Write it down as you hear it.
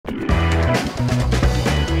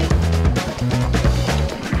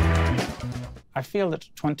I feel that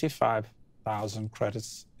 25,000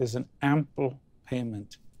 credits is an ample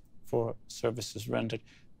payment for services rendered.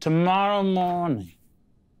 Tomorrow morning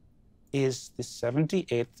is the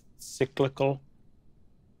 78th Cyclical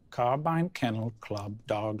Carbine Kennel Club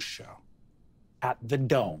Dog Show at the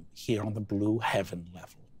Dome here on the Blue Heaven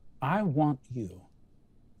level. I want you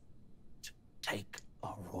to take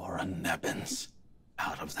Aurora Nebbins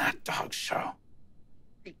out of that dog show.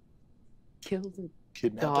 Kill the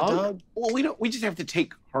Kidnap dog? the dog? Well, we just have to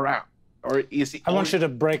take her out. Or is he? I want you to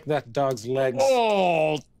break that dog's legs.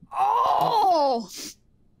 Oh! Oh!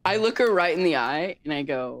 I look her right in the eye and I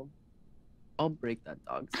go, I'll break that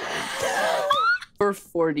dog's leg. For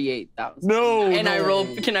 48,000. No. And I roll.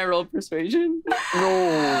 Can I roll persuasion?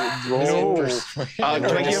 No. No. Can I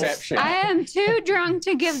give Deception. I am too drunk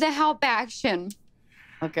to give the help action.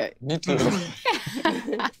 Okay. Me too.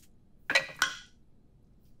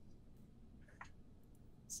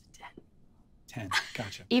 10.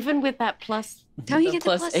 Gotcha. Even with that plus, Don't you The get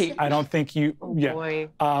plus the plus 8. I don't think you. oh yeah. boy.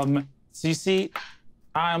 So you see,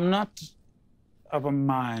 I'm not of a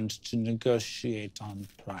mind to negotiate on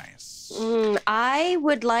price. I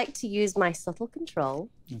would like to use my subtle control,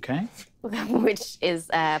 Okay. which is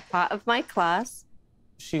part of my class.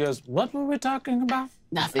 She goes, what were we talking about?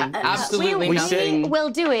 Nothing. Absolutely we nothing. will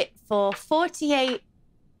do it for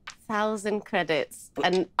 48,000 credits,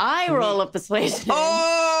 and I roll a persuasion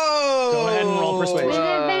Oh! Go ahead and roll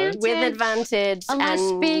persuasion. with advantage. Unless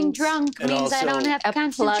and being drunk and means I also don't have a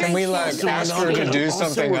plus- concentration. Can we like ask her to do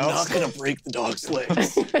something we're else? not gonna break the dog's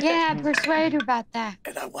legs. Yeah, persuade her about that.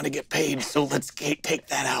 And I want to get paid, so let's take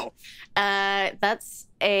that out. That's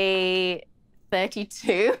a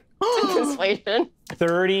 32 persuasion.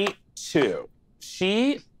 32.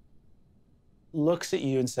 She looks at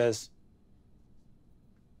you and says,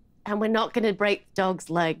 And we're not going to break the dog's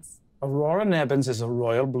legs. Aurora Nebbins is a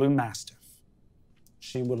Royal Blue Mastiff.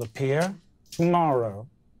 She will appear tomorrow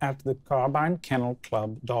at the Carbine Kennel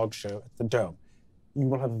Club Dog Show at the Dome. You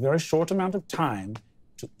will have a very short amount of time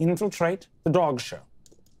to infiltrate the dog show.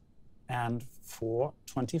 And for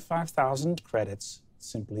 25,000 credits,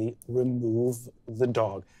 simply remove the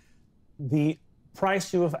dog. The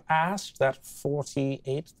price you have asked, that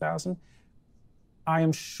 48,000, I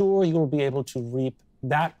am sure you'll be able to reap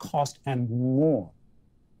that cost and more,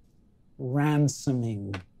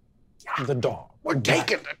 ransoming the dog. We're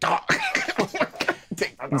taking the dog.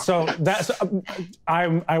 And so that's,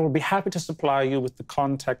 I will be happy to supply you with the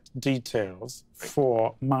contact details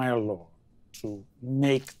for Mylor to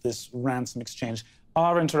make this ransom exchange.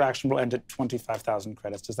 Our interaction will end at 25,000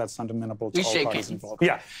 credits. Does that sound amenable to We all shake parties hands. involved?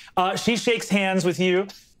 Yeah. She shakes hands with you.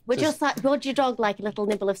 Would your dog like a little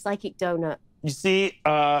nibble of psychic donut? You see,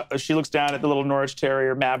 she looks down at the little Norwich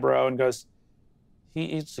Terrier, Mabro, and goes, he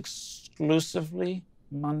eats exclusively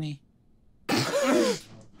money.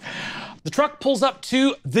 The truck pulls up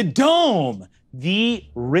to the Dome, the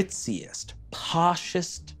ritziest,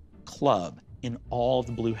 poshest club in all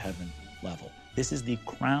the Blue Heaven level. This is the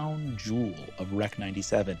crown jewel of Rec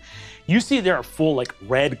 97. You see there are full, like,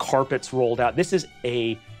 red carpets rolled out. This is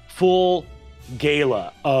a full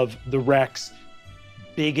gala of the Rec's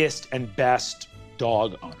biggest and best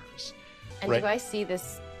dog owners. And do I see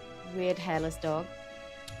this weird hairless dog?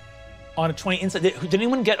 On a 20 inside, did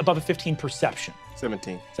anyone get above a 15 perception?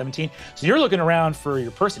 17. 17? So you're looking around for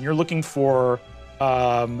your person. You're looking for,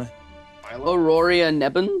 Milo. Aurora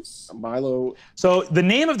Nebbins? Milo. so the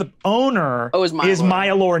name of the owner Oh, is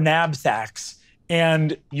Mylor Nabthax,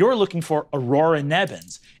 and you're looking for Aurora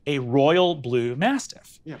Nebbins, a Royal Blue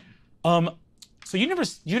Mastiff. Yeah. So you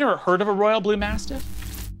never heard of a Royal Blue Mastiff?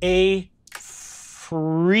 A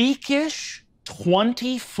freakish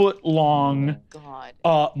 20-foot-long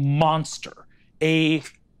monster. A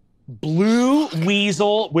blue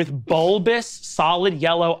weasel with bulbous, solid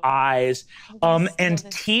yellow eyes,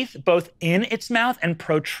 and teeth both in its mouth and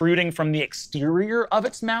protruding from the exterior of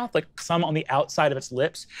its mouth, like some on the outside of its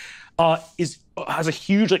lips. Has a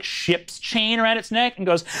huge, like, ship's chain around its neck and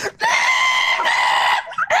goes,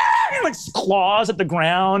 like, claws at the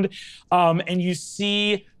ground. And you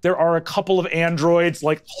see there are a couple of androids,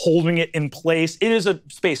 like, holding it in place. It is a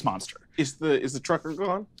space monster. Is the trucker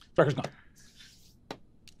gone? Trucker's gone.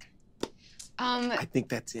 I think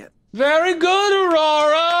that's it. Very good,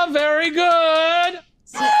 Aurora. Very good.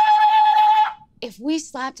 If we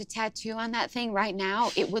slapped a tattoo on that thing right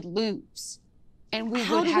now, it would lose. And we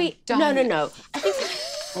How would do have we? done No. I think.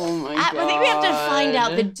 Oh my God. I think we have to find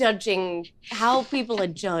out the judging, how people are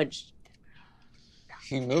judged.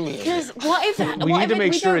 Humiliating. Because what if We need to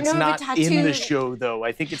make sure don't it's know not the tattoo? in the show, though.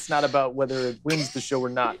 I think it's not about whether it wins the show or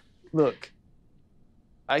not. Look,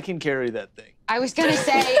 I can carry that thing. I was gonna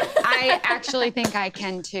say, I actually think I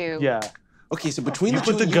can too. Yeah. Okay, so between You the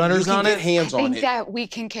put two, the gunners you can on get it? hands I on think it. that we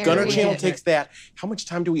can carry Gunner it. Channel takes that. How much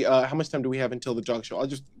time do we have until the dog show?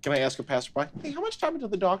 Can I ask a passerby? Hey, how much time until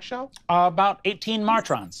the dog show? About 18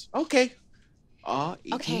 Martrons. Okay.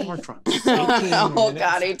 18 Okay. Martrons. Oh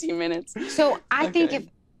God, 18 minutes. So I think Okay. if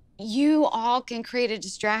you all can create a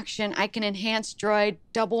distraction, I can enhance droid,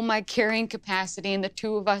 double my carrying capacity, and the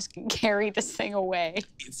two of us can carry this thing away.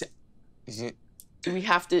 Do we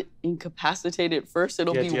have to incapacitate it first?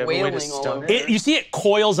 It'll Yeah, be do you have a way to wailing all stun over. it? You see it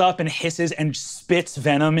coils up and hisses and spits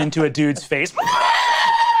venom into a dude's face.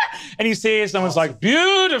 And you see someone's like,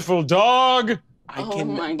 beautiful dog. I Oh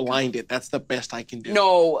can my God. blind it. That's the best I can do.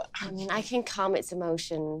 No. I mean, I can calm its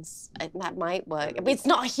emotions. That might work. But it's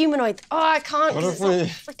not a humanoid. Oh, I can't. What 'cause if it's not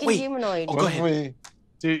we- freaking Wait. humanoid. Oh, What go if ahead. we?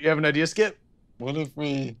 Do you have an idea, Skip? What if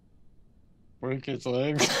we break its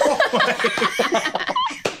legs?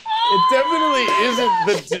 It definitely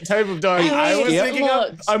isn't the type of dog I was Skip. thinking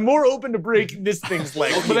of. I'm more open to breaking this thing's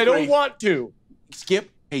legs, but I don't great. want to. Skip,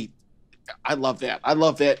 hey, I love that. I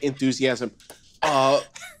love that enthusiasm.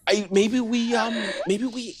 Maybe we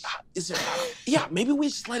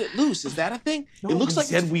just let it loose. Is that a thing? It looks like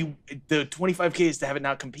said the 25K is to have it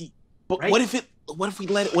not compete. But right? what if we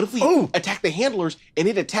let it? What if we attack the handlers and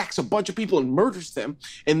it attacks a bunch of people and murders them,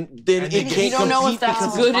 and then it can't You don't know if compete that's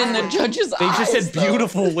because good it's in the violent? judge's They eyes. just said though.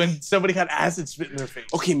 beautiful when somebody got acid spit in their face.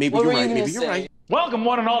 Okay, maybe What you're were you right. gonna Maybe you're say? right. Welcome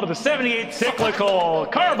one and all to the 78th cyclical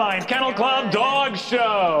Carbine Kennel Club Dog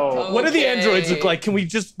Show. What do the Okay. androids look like? Can we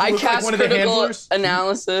just I look like cast one of the critical handlers?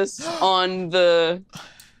 analysis on the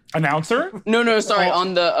Announcer? no, sorry,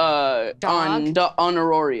 on the Dog? on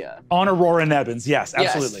Aurora. On Aurora Nebbins, yes,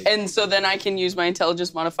 Yes. absolutely. And so then I can use my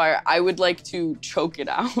intelligence modifier. I would like to choke it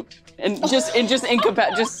out and just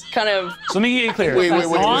incapacit, just kind of. So let me get you clear. Wait.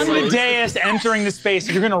 On the dais entering the space,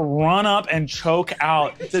 you're gonna run up and choke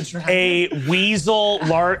out a weasel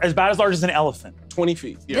as about as large as an elephant. 20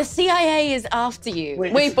 feet. Yeah. The CIA is after you.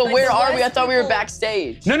 Wait, but where are we? I thought we were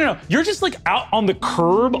backstage. No. You're just like out on the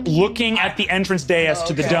curb looking at the entrance dais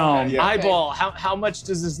to the dome. Yeah. Eyeball, how much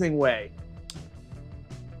does this thing weigh?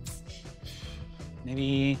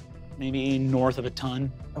 Maybe north of a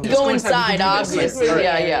ton. Go inside, obviously. All right.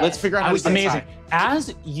 Yeah. Let's figure out how we get Amazing.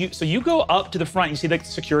 inside. So you go up to the front, you see like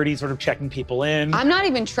security sort of checking people in. I'm not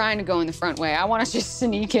even trying to go in the front way. I want to just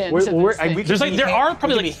sneak in. There are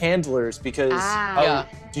probably, like handlers because Ah.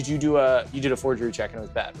 Yeah. you did a forgery check and it was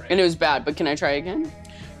bad, right? And it was bad, but can I try again?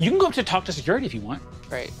 You can go up to talk to security if you want.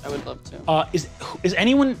 Great, I would love to. Is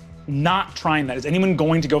anyone not trying that? Is anyone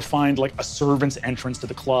going to go find like a servant's entrance to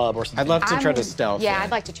the club or something? I'd love to try to I'm- stealth. Yeah, it.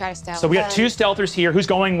 I'd like to try to stealth. So we got two stealthers here. Who's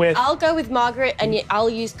going with? I'll go with Margaret, and I'll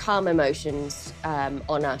use calm emotions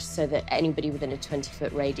on us so that anybody within a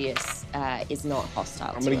 20-foot radius is not hostile.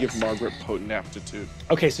 I'm gonna to give us. Margaret potent aptitude.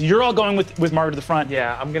 Okay, so you're all going with Margaret to the front.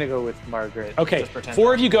 Yeah, I'm gonna go with Margaret. Okay, Just pretend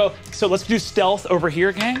 4 of you go. So let's do stealth over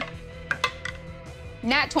here, gang.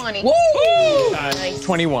 Nat 20. Woo!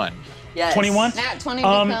 21. Yes. 21. Nat 20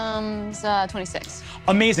 Um, becomes 26.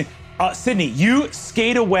 Amazing. Sydney, you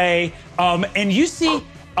skate away, and you see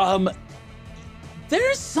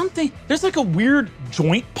there's like a weird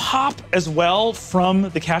joint pop as well from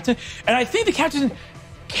the captain. And I think the captain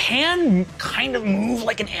can kind of move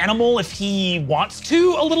like an animal if he wants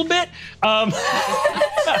to a little bit.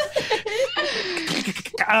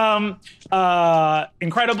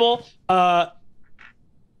 Incredible.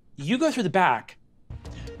 You go through the back.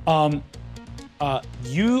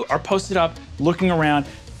 You are posted up, looking around.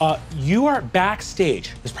 You are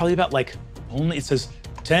backstage. There's probably about like it says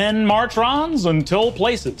 10 Martrons until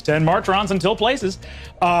places. 10 Martrons until places.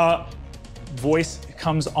 Voice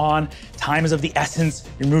comes on. Time is of the essence.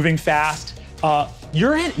 You're moving fast.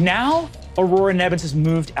 You're in now. Aurora Nebbins has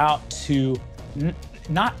moved out to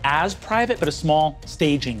not as private, but a small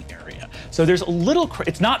staging area. So there's a little,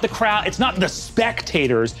 it's not the crowd, it's not the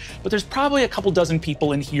spectators, but there's probably a couple dozen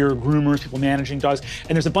people in here, groomers, people managing dogs,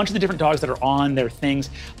 and there's a bunch of the different dogs that are on their things.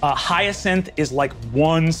 Hyacinth is like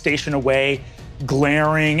one station away,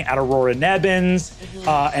 glaring at Aurora Nebbins,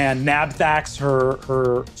 and Nabthax,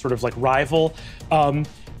 her sort of like rival.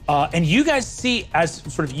 And you guys see, as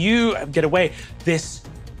sort of you get away, this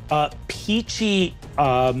peachy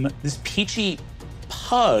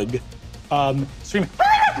pug screaming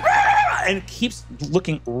and keeps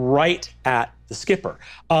looking right at the skipper.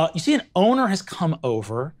 You see an owner has come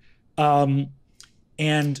over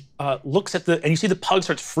and looks at and you see the pug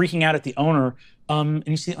starts freaking out at the owner. And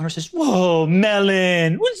you see the owner says, "Whoa,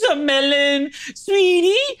 Melon, what's up, Melon? Sweetie,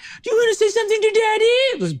 do you want to say something to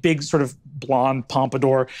Daddy?" This big sort of blonde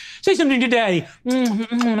pompadour. Say something to Daddy.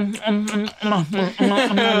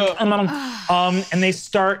 And they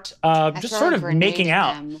start just sort of making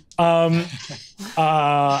out off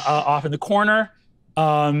in the corner.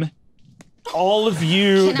 All of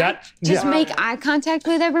you make eye contact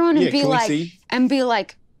with everyone and be like, see?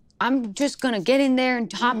 I'm just gonna get in there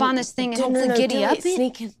and hop on this thing and hopefully giddy up it.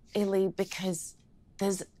 Sneakily, because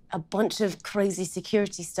there's a bunch of crazy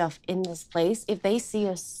security stuff in this place. If they see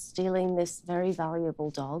us stealing this very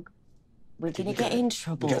valuable dog, we're gonna get in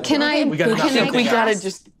trouble. We gotta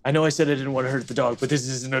just. I know I said I didn't want to hurt the dog, but this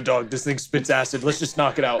isn't a dog. This thing spits acid. Let's just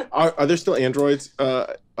knock it out. Are there still androids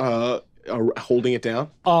holding it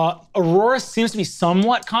down? Aurora seems to be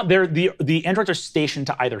somewhat. The androids are stationed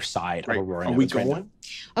to either side of Aurora. Are we going?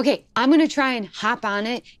 Okay, I'm gonna try and hop on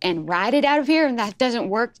it and ride it out of here, and that doesn't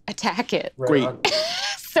work, attack it. Great.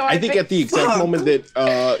 So I think at the exact moment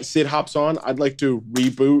that Sid hops on, I'd like to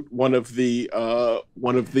reboot one of the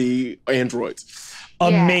androids.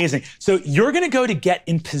 Amazing. So you're gonna go to get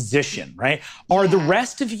in position, right? Are the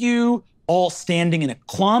rest of you all standing in a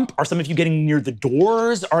clump? Are some of you getting near the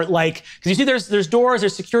doors? Are because you see there's doors,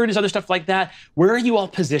 there's security, there's other stuff like that. Where are you all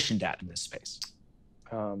positioned at in this space?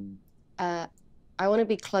 I want to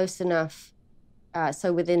be close enough,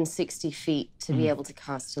 so within 60 feet to be able to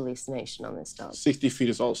cast hallucination on this dog. 60 feet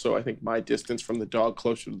is also, I think, my distance from the dog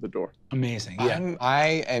closer to the door. Amazing. Yeah.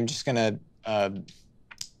 I am just gonna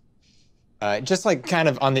just like kind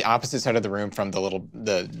of on the opposite side of the room from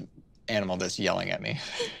the animal that's yelling at me.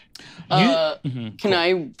 Can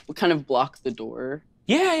I kind of block the door?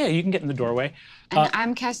 Yeah, you can get in the doorway. And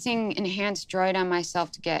I'm casting Enhanced Droid on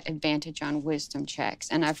myself to get advantage on wisdom checks.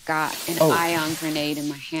 And I've got an ion grenade in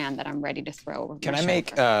my hand that I'm ready to throw over Can my I make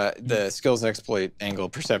shoulder. the skills exploit angle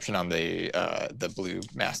perception on the blue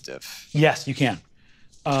mastiff? Yes, you can.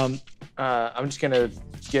 I'm just gonna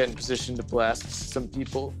get in position to blast some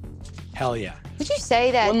people. Hell yeah. Would you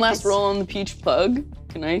say that? One last roll on the peach pug.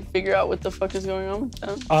 Can I figure out what the fuck is going on with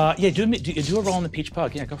that? Yeah, do a roll on the peach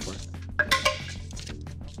pug. Yeah, go for it.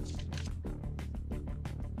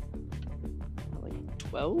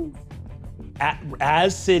 12?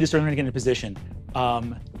 As Sid is starting to get into position,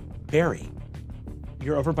 Barry,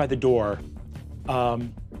 you're over by the door,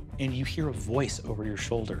 and you hear a voice over your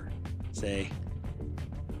shoulder say,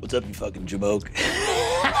 "What's up, you fucking jamoke?"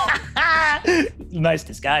 Nice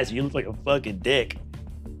disguise. You look like a fucking dick.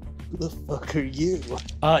 Who the fuck are you?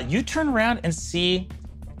 You turn around and see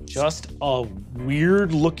just a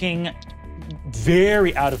weird-looking,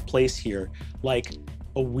 very out of place here, like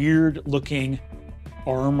a weird-looking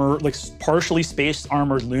armor, like partially space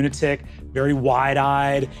armored lunatic, very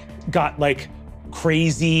wide-eyed, got like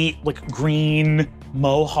crazy, like green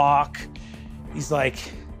mohawk. He's like,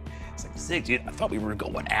 sick, dude. I thought we were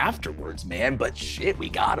going afterwards, man, but shit, we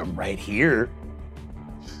got him right here.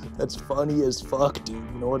 That's funny as fuck, dude.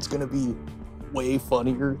 You know what's gonna be way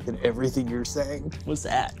funnier than everything you're saying? What's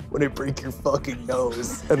that? When I break your fucking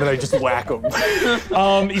nose and then I just whack him.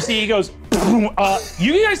 You see, he goes,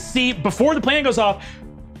 you guys see, before the plan goes off,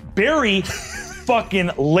 Barry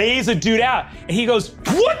fucking lays a dude out. And he goes,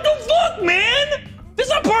 "What the fuck, man? This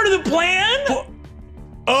is not part of the plan."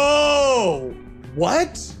 Oh,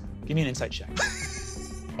 what? Give me an insight check.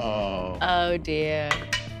 Oh dear.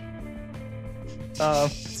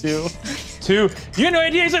 2. You had no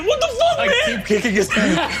idea. He's like, "What the fuck, man?" I keep kicking his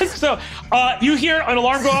head. So you hear an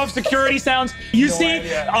alarm go off, security sounds. You see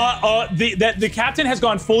the captain has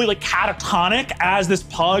gone fully like catatonic as this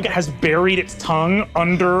pug has buried its tongue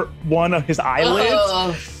under one of his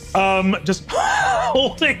eyelids. Just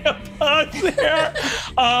holding a pug there.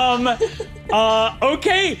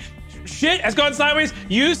 Okay, shit has gone sideways.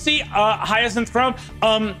 You see Hyacinth from,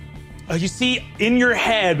 you see in your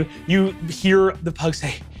head, you hear the pug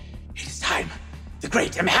say, "It is time. The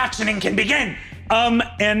great imagining can begin." And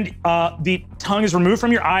the tongue is removed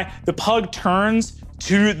from your eye. The pug turns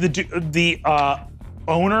to the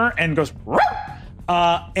owner and goes,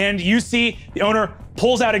 and you see the owner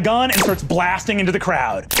pulls out a gun and starts blasting into the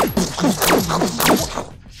crowd.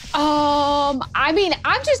 I mean,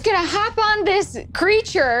 I'm just gonna hop on this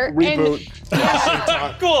creature Reboot.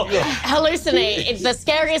 Cool. Hallucinate. It's the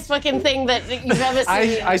scariest fucking thing that you've ever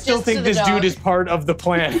seen. I still just think to the this dog. dude is part of the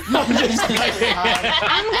plan. I'm just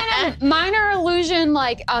I'm gonna minor illusion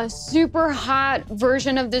like a super hot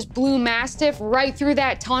version of this blue mastiff right through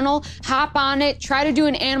that tunnel, hop on it, try to do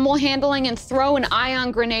an animal handling, and throw an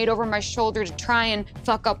ion grenade over my shoulder to try and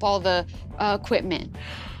fuck up all the equipment.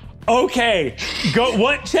 Okay, go.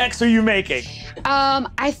 What checks are you making?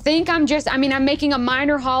 I think I'm making a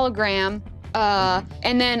minor hologram,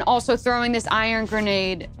 and then also throwing this ion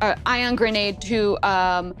grenade to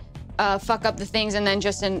fuck up the things, and then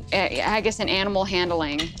just I guess an animal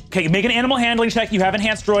handling. Okay, make an animal handling check. You have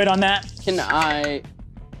enhanced droid on that. Can I?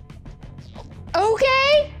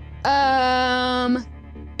 Okay.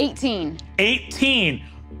 18. 18.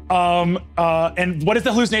 And what is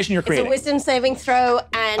the hallucination you're It's a creating? wisdom saving throw,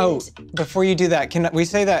 and Oh, before you do that, can we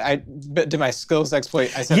say that I did my skills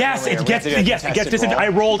exploit? I said Yes, earlier, it we gets have to do a contested roll? I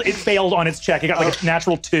rolled. It failed on its check. It got like a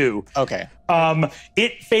natural 2. Okay.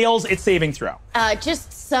 It fails its saving throw.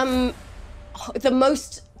 just the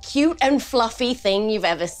most cute and fluffy thing you've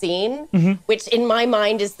ever seen, which in my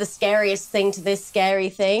mind is the scariest thing to this scary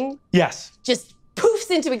thing, Yes. just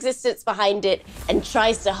poofs into existence behind it and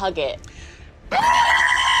tries to hug it.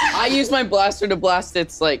 I use my blaster to blast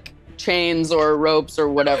its like chains or ropes or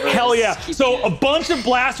whatever. Hell is yeah. keeping So it. a bunch of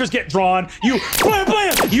blasters get drawn. You blam,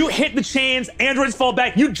 blam, you hit the chains, androids fall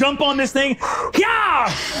back, you jump on this thing.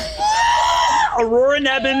 Yeah! Aurora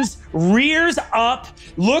Nebbins rears up,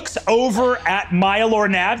 looks over at Mylor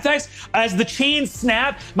Nabthex. As the chains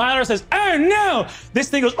snap, Mylor says, "Oh no!" This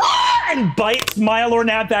thing goes and bites Mylor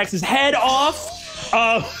Nabthex's head off.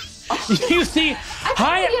 You see,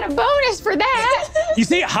 I get a bonus for that. You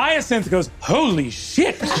see, Hyacinth goes, "Holy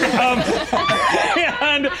shit!"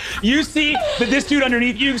 And you see that this dude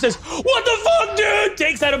underneath you says, "What the fuck, dude?"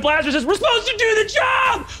 Takes out a blaster, says, "We're supposed to do the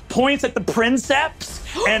job." Points at the princeps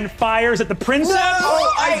and fires at the princeps.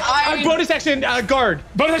 Bonus action guard.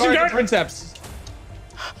 Bonus action guard. Princeps.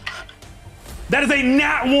 That is a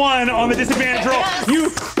nat 1 on the disadvantage roll. You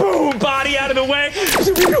boom, body out of the way.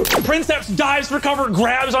 Princeps dives for cover,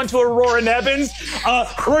 grabs onto Aurora Nebbins.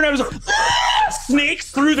 Aurora Nebbins snakes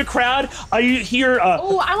through the crowd. You hear.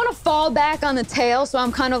 Oh, I want to fall back on the tail, so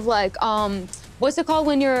I'm kind of like, what's it called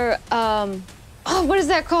when you're, what is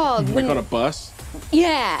that called? Like on a bus?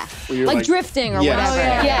 Yeah, like drifting or Yes.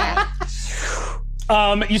 whatever.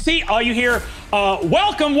 Oh, yeah. You see, you hear,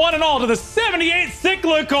 welcome one and all to the 78th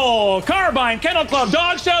Cyclical Carbine Kennel Club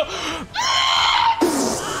Dog Show.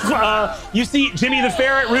 You see Jimmy the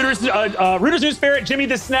Ferret, Rooter's News Ferret, Jimmy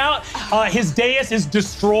the Snout. His dais is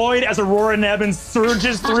destroyed as Aurora Nebbins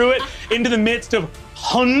surges through it into the midst of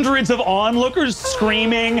hundreds of onlookers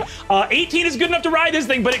screaming. 18 is good enough to ride this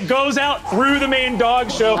thing, but it goes out through the main dog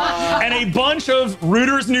show, and a bunch of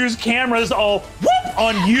Reuters News cameras all whoop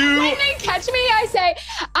on you. When they catch me, I say,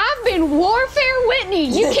 "I've been Warfare Whitney.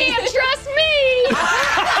 You can't trust me."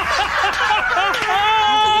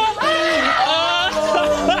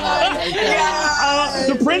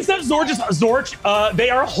 The Princess Zorch, they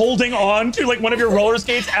are holding on to like one of your roller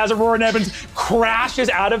skates as Aurora Nebbins crashes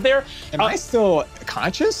out of there. Am I still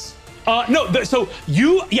conscious? No, so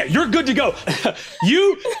you're good to go.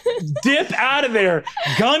 You dip out of there.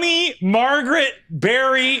 Gunny, Margaret,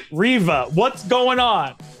 Barry, Riva, what's going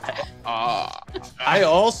on? I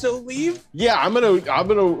also leave? Yeah, I'm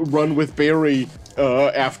gonna run with Barry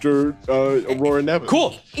after Aurora Nebbins.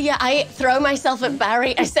 Cool. Yeah, I throw myself at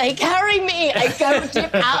Barry. I say, "Carry me!" I go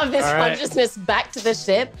dip out of this consciousness back to the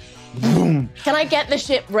ship. Boom. Can I get the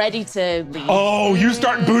ship ready to leave? Oh, you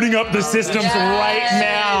start booting up the systems right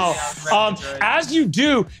now. As you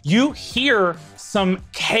do, you hear some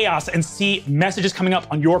chaos and see messages coming up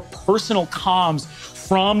on your personal comms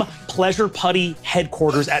from Pleasure Putty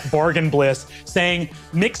headquarters at Bargain Bliss saying,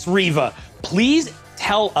 "Mix Riva, please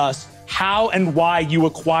tell us how and why you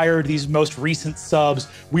acquired these most recent subs.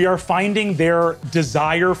 We are finding their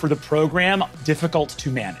desire for the program difficult to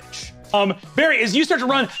manage." Barry, as you start to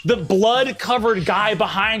run, the blood-covered guy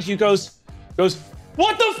behind you goes,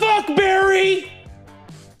 "What the fuck, Barry?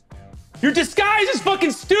 Your disguise is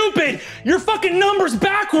fucking stupid. Your fucking number's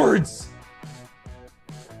backwards."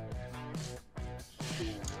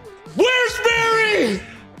 "Where's Barry?"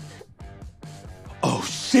 Oh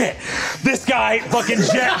shit! This guy fucking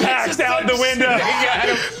jetpacks out the window.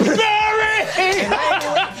 Barry!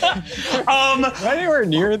 Am I anywhere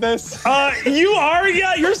near this? You are,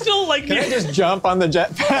 yeah. You're still like. Can I just jump on the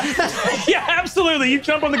jetpack? Yeah, absolutely. You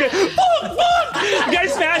jump on the guy. Fuck! The guy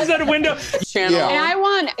smashes out a window. Channel. Yeah. And I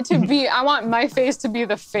want my face to be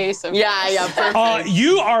the face of Yeah, perfect.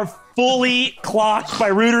 You are fully clocked by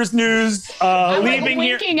Reuters News, I'm like leaving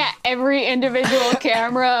here. winking at every individual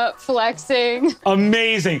camera, flexing.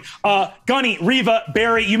 Amazing. Gunny, Riva,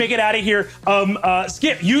 Barry, you make it out of here.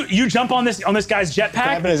 Skip, you jump on this guy's jetpack.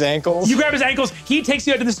 Grabbing his ankles. You grab his ankles. He takes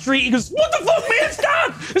you out to the street. He goes, "What the fuck, man?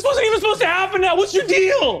 Stop! This wasn't even supposed to happen now. What's your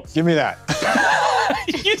deal?" Give me that.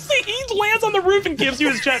 You see, he lands on the roof and gives you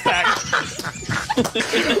his jetpack. What the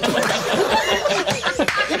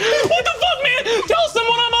fuck, man? Tell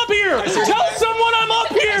someone I'm up here. Tell someone I'm up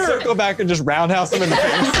here. Circle back and just roundhouse him in the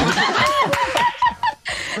face.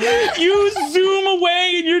 You zoom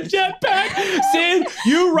away in your jetpack. Sid,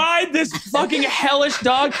 you ride this fucking hellish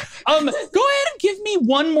dog. Go ahead and give me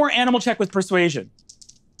one more animal check with persuasion.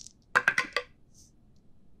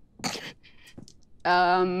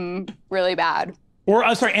 Really bad.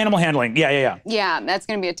 Or, sorry, animal handling. Yeah. Yeah, that's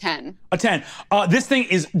gonna be a 10. A 10. This thing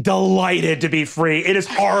is delighted to be free. It is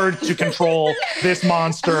hard to control this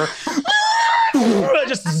monster.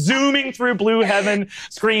 Just zooming through blue heaven,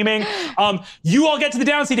 screaming. You all get to the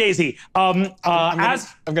Downsea Daisy. I'm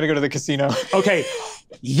gonna go to the casino. Okay.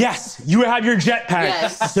 Yes, you have your jetpack.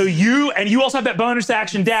 Yes. So you also have that bonus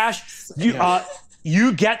action dash.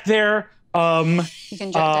 You get there. You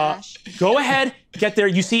can jet dash. Go ahead, get there.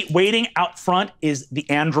 You see, waiting out front is the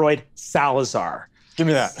android Salazar. Give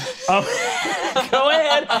me that. Go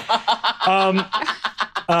ahead.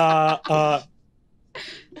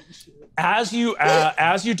 As you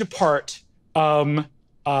depart, I'm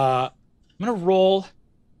gonna roll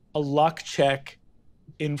a luck check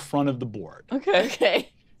in front of the board. Okay.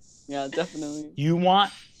 Yeah, definitely. You want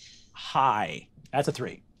high. That's a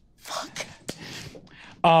 3. Fuck.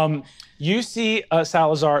 You see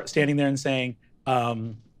Salazar standing there and saying,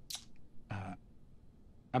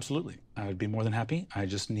 absolutely, I would be more than happy. I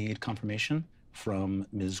just need confirmation from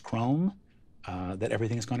Ms. Chrome that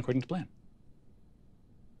everything has gone according to plan.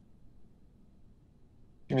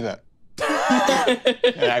 Give me that.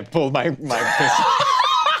 And I pulled my pistol.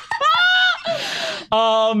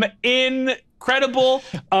 Incredible.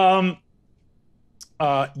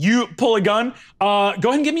 You pull a gun. Go ahead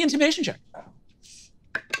and give me an intimidation check.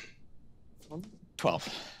 12.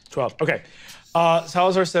 Okay.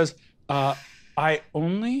 Salazar says, I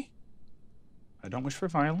don't wish for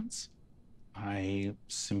violence. I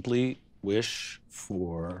simply wish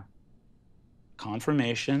for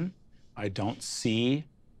confirmation. I don't see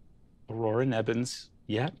Aurora Nebbins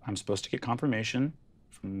yet. I'm supposed to get confirmation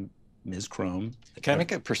from Ms. Chrome. Can I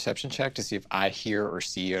make a perception check to see if I hear or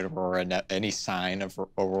see any sign of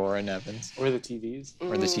Aurora Nebbins? Or the TVs.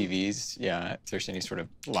 Or the TVs, yeah. If there's any sort of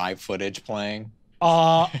live footage playing.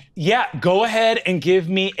 Yeah, go ahead and give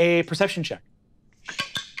me a perception check.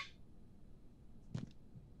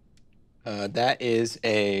 That is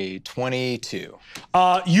a 22.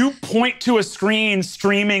 You point to a screen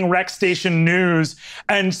streaming Rec Station News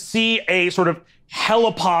and see a sort of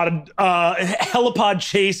helipod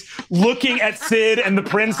chase looking at Sid and the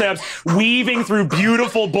Princeps weaving through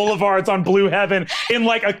beautiful boulevards on blue heaven in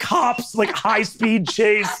like a cop's like high-speed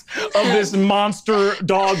chase of this monster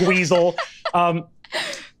dog weasel. All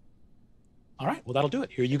right, well, that'll do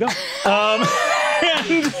it. Here you go.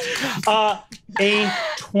 A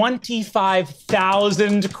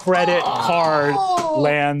 25,000 credit card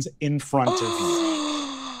lands in front of you.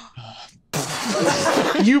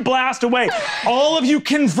 You blast away. All of you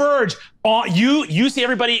converge. You see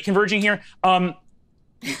everybody converging here.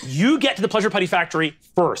 You get to the Pleasure Putty Factory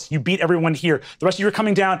first. You beat everyone here. The rest of you are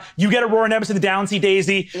coming down. You get Aurora Nebbins and the Downsea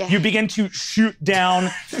Daisy. Yeah. You begin to shoot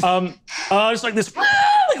down just like this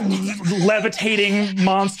levitating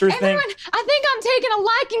monster thing. Everyone, I think I'm taking a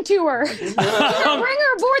liking to her. Bring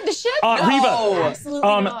her aboard the ship. Reba,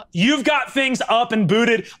 absolutely not. You've got things up and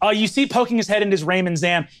booted. You see poking his head into his Raymond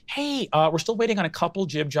Zam. Hey, we're still waiting on a couple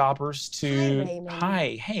jib jobbers to...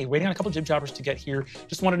 Hey, waiting on a couple jib jobbers to get here.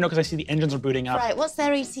 Just wanted to know because I see the engines are booting up. Right, what's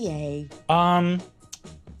their ETA?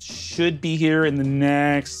 Should be here in the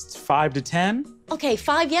next 5 to 10. Okay,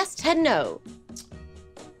 5 yes, 10 no.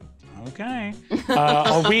 Okay.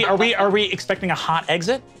 Are we expecting a hot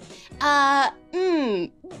exit?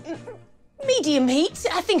 Medium heat.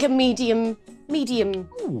 I think a medium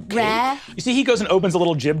rare. You see, he goes and opens a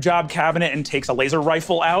little jib job cabinet and takes a laser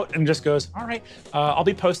rifle out and just goes, all right, I'll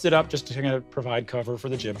be posted up just to kind of provide cover for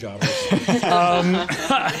the jib jobbers.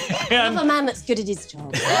 Have a man that's good at his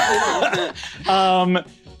job.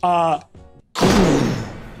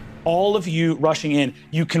 All of you rushing in,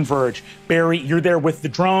 you converge. Barry, you're there with the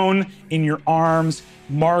drone in your arms.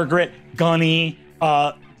 Margaret, Gunny,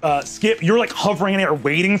 Skip, you're like hovering in the air,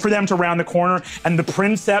 waiting for them to round the corner. And the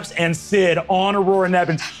Princeps and Sid on Aurora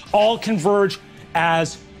Nebbins all converge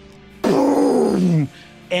as boom,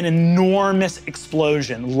 an enormous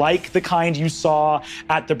explosion, like the kind you saw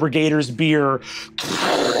at the Brigaders Beer.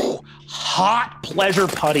 Hot pleasure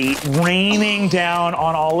putty raining down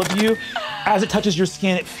on all of you. As it touches your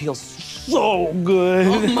skin, it feels so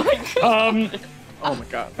good. Oh my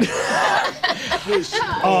god.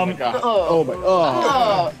 Oh my god. Oh my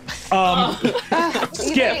god. Oh my.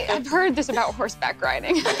 Skip. I've heard this about horseback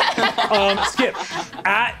riding. Skip.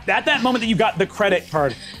 At that moment that you got the credit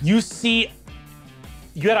card, you see,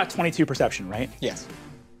 you got a 22 perception, right? Yes.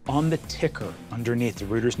 On the ticker underneath the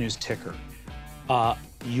Reuters News ticker,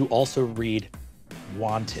 you also read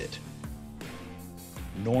wanted.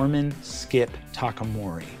 Norman Skip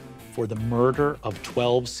Takamori for the murder of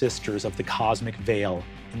 12 sisters of the Cosmic Veil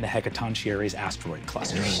in the Hecatoncheires asteroid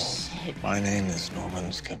cluster. My name is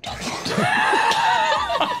Norman Skip.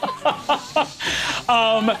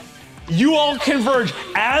 You all converge.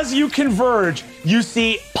 As you converge, you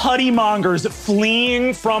see putty mongers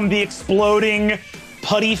fleeing from the exploding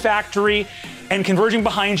putty factory, and converging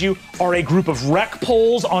behind you are a group of wreck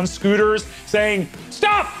poles on scooters saying,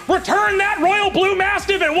 "Stop! Return that Royal Blue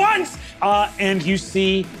Mastiff at once!" And you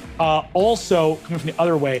see also, coming from the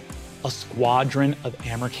other way, a squadron of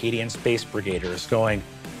Amercadian Space Brigaders going,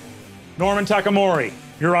 "Norman Takamori,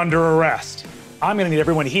 you're under arrest. I'm gonna need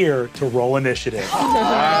everyone here to roll initiative."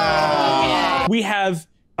 We have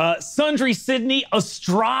Sundry Sydney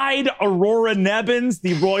astride Aurora Nebbins,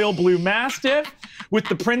 the Royal Blue Mastiff, with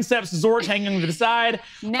the Princeps Zort hanging to the side.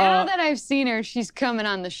 Now that I've seen her, she's coming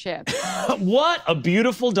on the ship. What a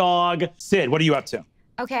beautiful dog. Sid, what are you up to?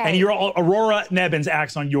 Okay. And your Aurora Nebbins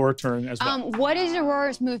acts on your turn as well. What is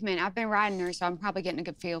Aurora's movement? I've been riding her, so I'm probably getting a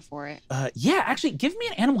good feel for it. Yeah, actually, give me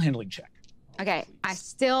an animal handling check. Okay, I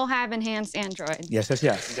still have enhanced android. Yes, yes,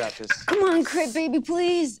 yes. You got this. Come on, Crit baby,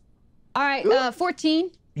 please. All right,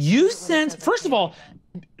 14. You sense, first of all,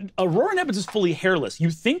 Aurora Nebbins is fully hairless.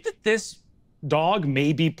 You think that this dog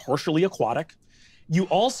may be partially aquatic. You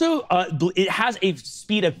also, it has a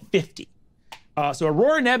speed of 50. So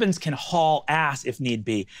Aurora Nebbins can haul ass if need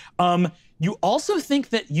be. You also think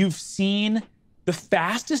that you've seen, the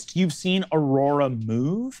fastest you've seen Aurora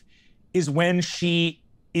move is when she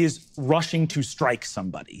is rushing to strike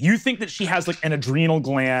somebody. You think that she has like an adrenal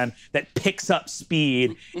gland that picks up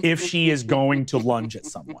speed if she is going to lunge at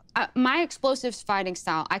someone. My explosives fighting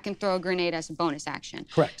style, I can throw a grenade as a bonus action.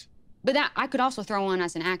 Correct. But that I could also throw one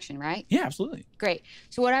as an action, right? Yeah, absolutely. Great.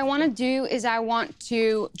 So what I want to do is I want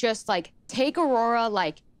to just like take Aurora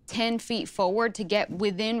like 10 feet forward to get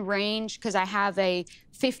within range, because I have a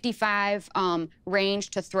 55 range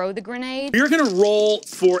to throw the grenade. You're gonna roll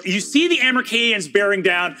for, you see the Amercadians bearing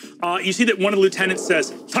down. You see that one of the lieutenants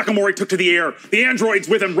says, "Takamori took to the air. The android's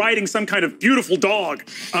with him riding some kind of beautiful dog."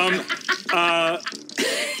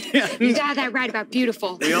 You got that right about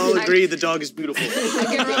beautiful. They all agree the dog is beautiful. I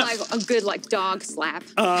give her like a good like dog slap.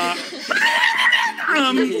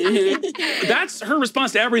 That's her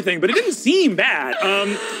response to everything, but it didn't seem bad.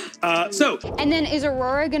 And then is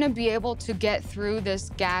Aurora gonna be able to get through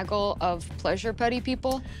this gaggle of pleasure putty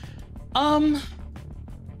people?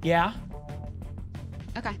 Yeah,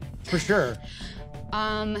 Okay. for sure.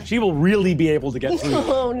 She will really be able to get through.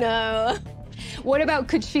 Oh no. What about,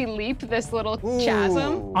 could she leap this little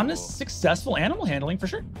chasm? On a successful animal handling, for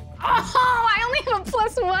sure. Oh, I only have a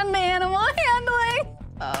 +1 to animal handling.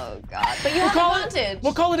 Oh God. But you have advantage.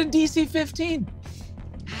 We'll call it a DC 15.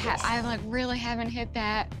 I like really haven't hit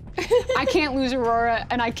that. I can't lose Aurora,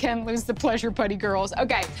 and I can lose the pleasure putty girls.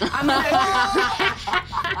 Okay, I'm gonna.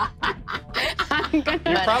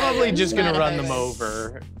 You're probably just gonna run them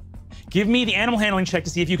over. Give me the animal handling check to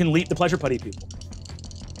see if you can leap the pleasure putty people.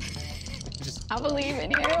 I believe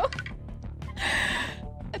in you.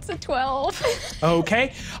 It's a 12.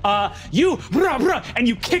 Okay, and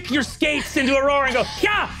you kick your skates into Aurora and go,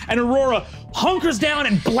 yeah! And Aurora hunkers down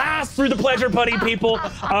and blasts through the pleasure putty people,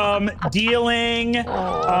 dealing.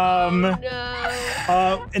 And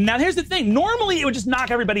now here's the thing. Normally it would just knock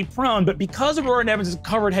everybody prone, but because Aurora Nebbins is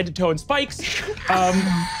covered head to toe in spikes,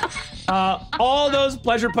 all those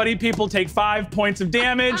pleasure putty people take 5 points of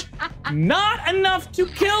damage. Not enough to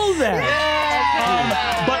kill them.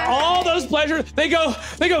 But all those pleasure, they go,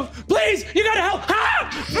 please, you gotta help!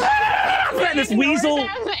 And this weasel.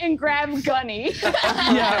 And grab Gunny.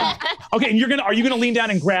 Yeah. Okay, and are you gonna lean down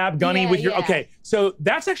and grab Gunny with your, yeah. okay. So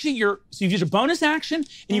that's actually so you've used a bonus action,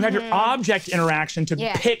 and you have your object interaction to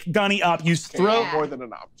pick Gunny up. You throw. More than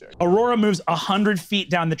an object. Aurora moves 100 feet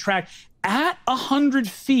down the track. At 100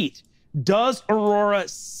 feet, does Aurora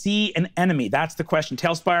see an enemy? That's the question.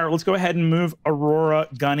 Tailspire, let's go ahead and move Aurora,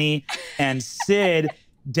 Gunny, and Sid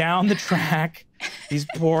down the track. These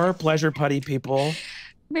poor pleasure putty people.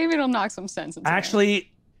 Maybe it'll knock some sense into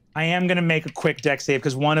Actually, I am gonna make a quick deck save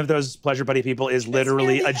because one of those pleasure buddy people is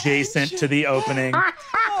literally adjacent to the opening.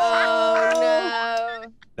 Oh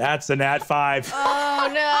no. That's a nat 5.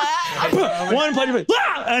 Oh no. One pleasure buddy,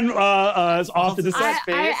 and it's off to the side.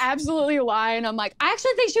 I absolutely lie, and I'm like, I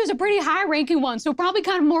actually think she was a pretty high-ranking one, so probably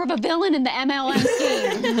kind of more of a villain in the MLM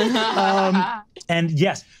scheme. And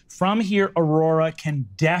yes, from here, Aurora can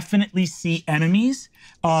definitely see enemies.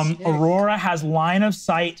 Aurora has line of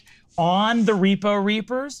sight on the Repo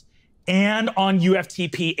Reapers, and on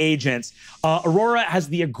UFTP agents. Aurora has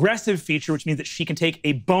the aggressive feature, which means that she can take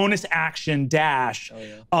a bonus action dash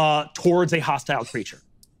towards a hostile creature.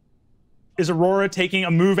 Is Aurora taking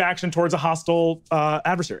a move action towards a hostile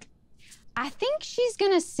adversary? I think she's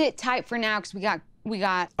gonna sit tight for now because we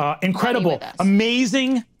got incredible, with us.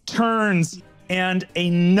 amazing turns, and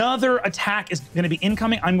another attack is going to be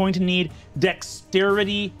incoming. I'm going to need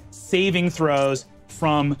dexterity saving throws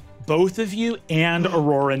from both of you and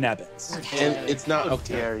Aurora Nebbins. And it's not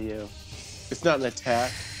okay. Dare you? It's not an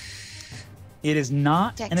attack. It is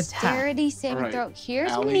not an attack. Dexterity saving All right. throw.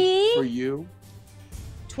 Here's Allie, me. For you,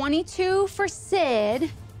 22 for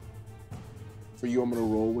Sid. I'm gonna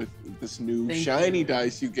roll with this new Thank shiny you.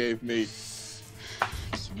 dice you gave me.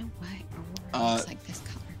 You know what? Aurora looks like this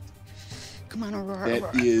color. Come on, Aurora. That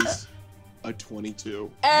Aurora. is a 22.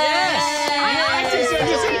 Yes!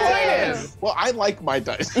 Well, I like my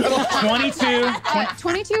dice. 22.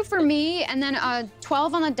 22 for me, and then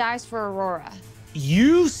 12 on the dice for Aurora.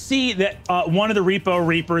 You see that one of the Repo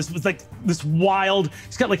Reapers was like this wild,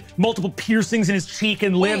 he's got like multiple piercings in his cheek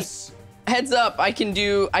and lips. Heads up, I can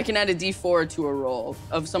add a D4 to a roll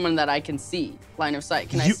of someone that I can see, line of sight.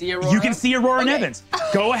 Can I see Aurora? You can see Aurora Okay. Nebbins.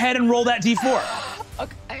 Go ahead and roll that D4.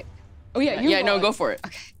 Okay. Oh yeah, No, go for it.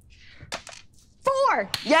 Okay. 4.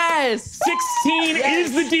 Yes! 16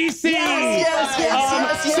 is the DC.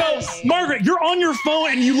 Yes. So, Margaret, you're on your phone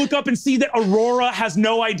and you look up and see that Aurora has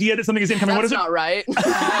no idea that something is incoming. That's What is not right.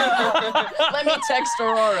 Let me text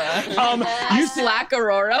Aurora. You see, Slack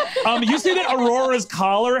Aurora. you see that Aurora's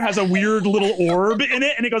collar has a weird little orb in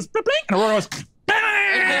it, and it goes blink, blink, and Aurora goes.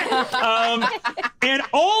 And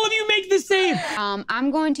all of you make the save. I'm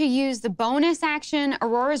going to use the bonus action,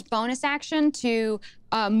 Aurora's bonus action, to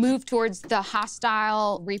move towards the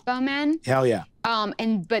hostile repo men. Hell yeah.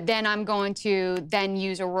 But then I'm going to then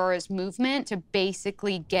use Aurora's movement to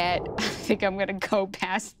basically get. I think I'm gonna go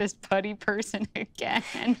past this putty person again.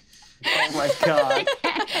 Oh my god.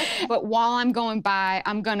 But while I'm going by,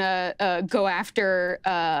 I'm gonna go after.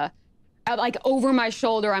 Like over my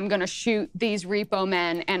shoulder, I'm gonna shoot these repo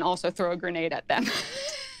men and also throw a grenade at them.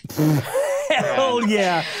 Hell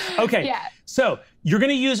yeah. Okay. Yeah. So you're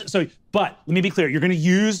gonna use but let me be clear. You're gonna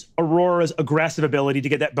use Aurora's aggressive ability to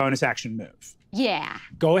get that bonus action move. Yeah.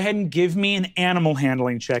 Go ahead and give me an animal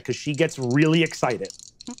handling check because she gets really excited.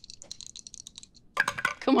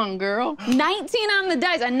 Come on, girl. 19 on the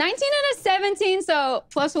dice. A 19 and a 17, so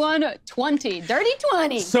 +1, 20. Dirty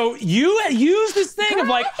 20. So you use this thing Girl, of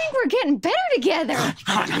like, I think we're getting better together.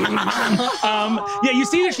 yeah, you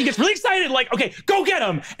see that she gets really excited, like, okay, go get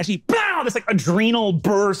him. And she, pow, this like adrenal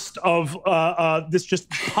burst of this just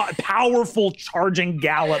powerful charging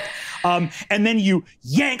gallop. And then you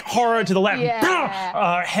yank Hara to the left. Yeah.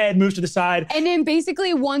 Pow, head moves to the side. And then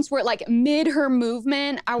basically once we're like mid her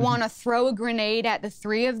movement, I want to throw a grenade at the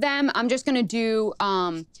 3 of them. I'm just gonna do,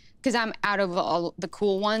 because I'm out of all the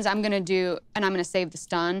cool ones, I'm gonna do, and I'm gonna save the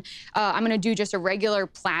stun. I'm gonna do just a regular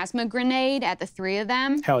plasma grenade at the 3 of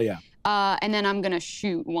them. Hell yeah. And then I'm gonna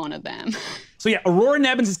shoot one of them. So yeah, Aurora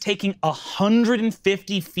Nebbins is taking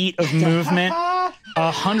 150 feet of movement,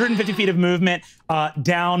 150 feet of movement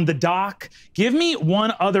down the dock. Give me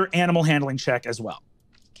one other animal handling check as well.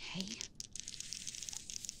 Okay.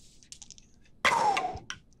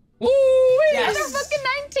 Woo! Yes. Another fucking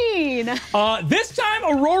 19. This time,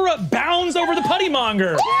 Aurora bounds over the putty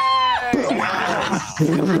monger.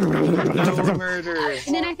 Murders.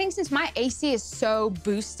 And then I think since my AC is so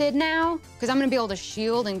boosted now, because I'm gonna be able to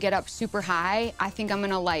shield and get up super high, I think I'm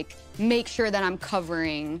gonna like make sure that I'm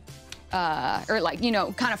covering, or like, you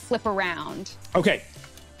know, kind of flip around. Okay.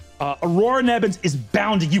 Aurora Nebbins is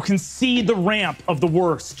bounding. You can see the ramp of the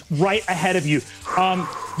worst right ahead of you.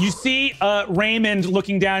 You see Raymond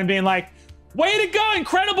looking down and being like, way to go,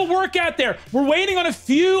 incredible work out there. We're waiting on a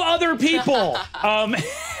few other people.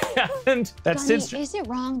 And that's Bunny, Sid's. is it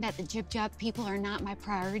wrong that the Jib Jab people are not my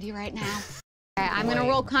priority right now? All right, I'm gonna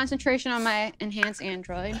roll concentration on my enhanced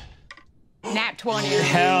android. Nat 20.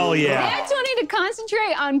 Hell yeah. Nat 20 to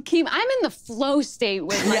concentrate on keep. I'm in the flow state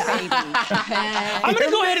with my baby. I'm gonna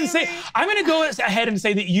go ahead and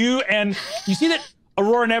say, that you see that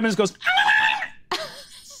Aurora Nebbins goes,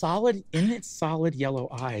 solid, in its solid yellow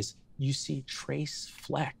eyes, you see trace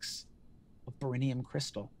flecks of beryllium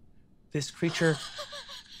crystal. This creature,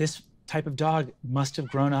 this type of dog must have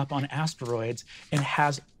grown up on asteroids and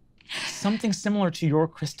has something similar to your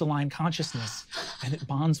crystalline consciousness, and it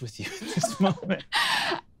bonds with you at this moment.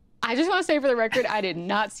 I just want to say for the record, I did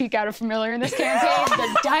not seek out a familiar in this campaign.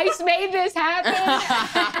 The dice made this happen.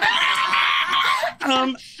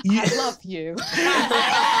 I love you.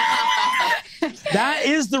 That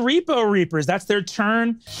is the Repo Reapers. That's their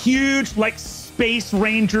turn. Huge, like Space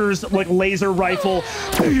Rangers, like laser rifle.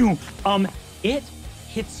 It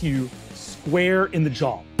hits you square in the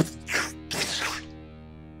jaw.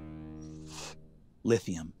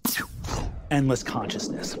 Lithium. Endless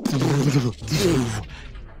consciousness.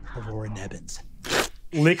 Aurora Nebbins.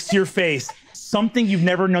 Licks your face. Something you've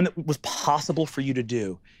never known that was possible for you to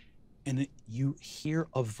do. And you hear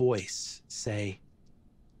a voice say,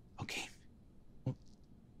 okay,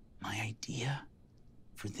 my idea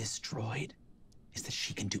for this droid is that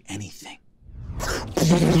she can do anything.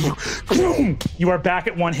 You are back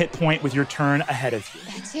at 1 hit point with your turn ahead of you.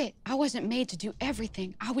 That's it. I wasn't made to do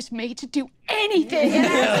everything. I was made to do anything. And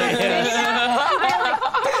I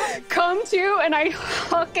come to and I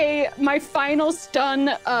huck my final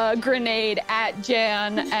stun grenade at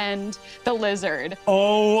Jan and the lizard.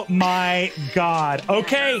 Oh my God.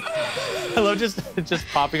 Okay. I love just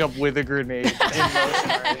popping up with a grenade in motion.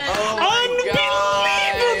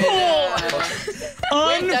 Unbelievable!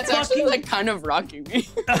 Wait, that's actually like kind of rocking me.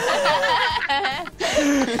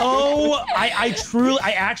 Oh, I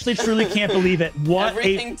actually truly can't believe it. What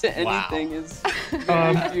Everything to anything is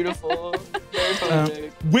very beautiful. Very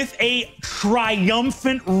poetic. With a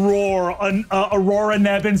triumphant roar, Aurora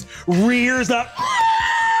Nebbins rears up.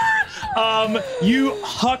 You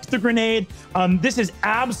huck the grenade. This is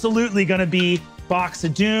absolutely gonna be Box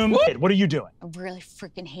of Doom. What are you doing? I really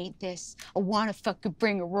freaking hate this. I want to fucking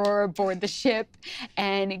bring Aurora aboard the ship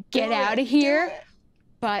and get out of here.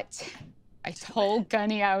 But I told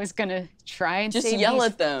Gunny I was gonna try and just save yell these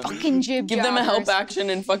at them. Fucking jib Give them a help jobbers. action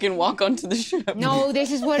and fucking walk onto the ship. No,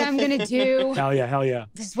 this is what I'm gonna do. Hell yeah, hell yeah.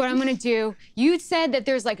 This is what I'm gonna do. You said that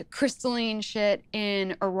there's like a crystalline shit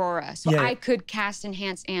in Aurora, so Yeah. I could cast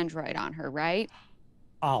Enhanced Android on her, right?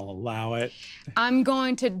 I'll allow it. I'm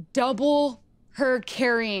going to double her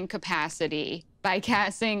carrying capacity by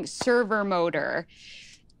casting Server Motor.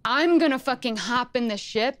 I'm gonna fucking hop in the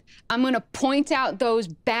ship. I'm gonna point out those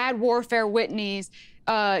bad Warfare Whitneys,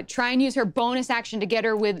 try and use her bonus action to get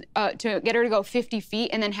her to go 50 feet,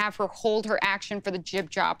 and then have her hold her action for the jib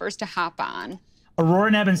jobbers to hop on. Aurora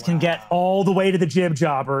Nebbins can get all the way to the jib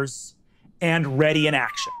jobbers and ready in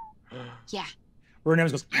action. Yeah. Aurora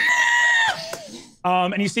Nebbins goes,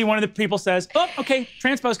 and you see one of the people says, oh, okay,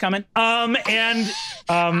 transpo's coming. I guess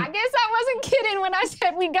I wasn't kidding when I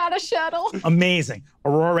said we got a shuttle. Amazing.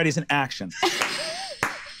 Aurora ready's in action.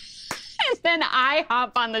 And then I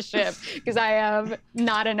hop on the ship because I have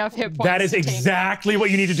not enough hit points. That is exactly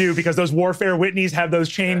what you need to do because those Warfare Whitneys have those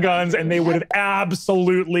chain guns and they would have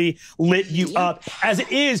absolutely lit you up. As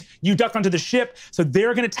it is, you duck onto the ship, so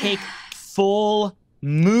they're gonna take full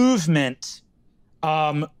movement.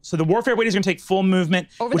 So the Warfare Whitneys are gonna take full movement.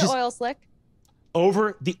 Over the oil slick.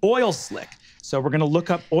 Over the oil slick. So we're gonna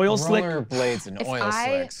look up oil slick. Roller blades and oil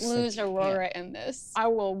slicks. If I lose Aurora in this, I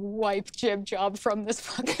will wipe Jib Job from this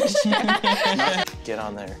fucking ship. Get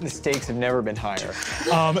on there. The stakes have never been higher.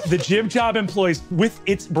 The Jib Job employees, with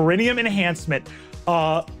its Beryllium enhancement,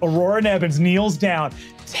 Aurora Nebbins kneels down.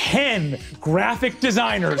 10 graphic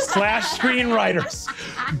designers / screenwriters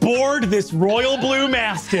board this Royal Blue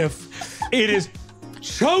Mastiff. It is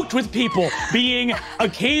choked with people being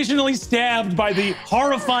occasionally stabbed by the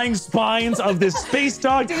horrifying spines of this space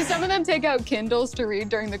dog. Do some of them take out Kindles to read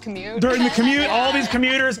during the commute? During the commute, all these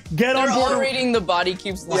commuters get on board. They're all reading The Body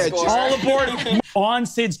Keeps the Score. All aboard. On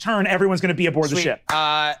Sid's turn, everyone's gonna be aboard the ship.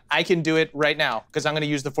 I can do it right now because I'm gonna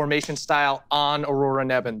use the formation style on Aurora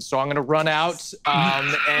Nebbins. So I'm gonna run out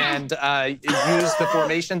and use the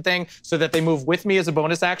formation thing so that they move with me as a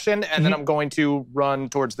bonus action, and then I'm going to run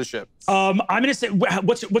towards the ship. I'm gonna say,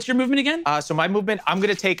 what's your movement again? So my movement, I'm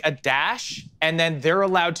gonna take a dash, and then they're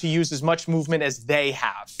allowed to use as much movement as they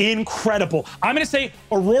have. Incredible. I'm gonna say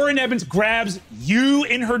Aurora Nebbins grabs you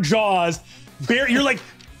in her jaws. You're like,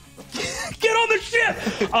 get on the ship!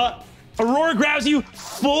 Aurora grabs you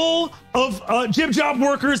full of jib job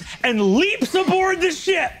workers and leaps aboard the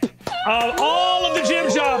ship. All of the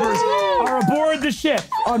jib jobbers are aboard the ship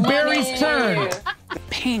on Barry's turn.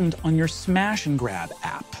 Pinged on your Smash and Grab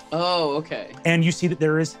app. Oh, okay. And you see that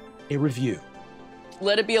there is a review.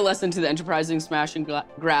 Let it be a lesson to the enterprising Smash and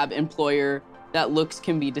Grab employer that looks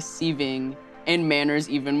can be deceiving and manners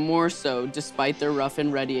even more so, despite their rough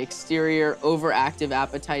and ready exterior, overactive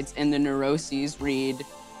appetites, and the neuroses, read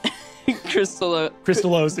crystalloses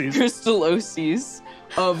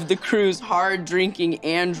of the crew's hard-drinking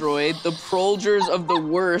android. The prolgers of the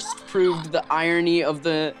worst proved the irony of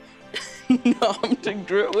the nom de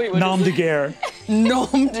guerre,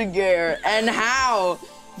 and how,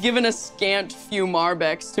 given a scant few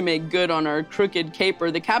Marbecks to make good on our crooked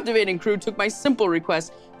caper, the captivating crew took my simple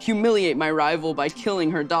request humiliate my rival by killing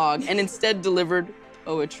her dog and instead delivered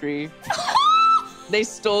poetry. They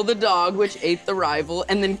stole the dog, which ate the rival,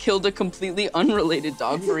 and then killed a completely unrelated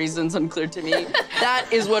dog for reasons unclear to me. That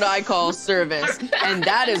is what I call service, and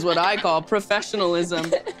that is what I call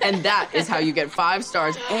professionalism, and that is how you get 5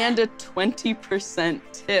 stars and a 20%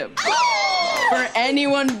 tip. For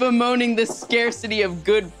anyone bemoaning the scarcity of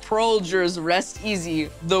good prolgers, rest easy.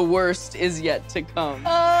 The worst is yet to come.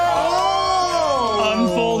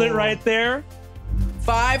 Unfold it right there.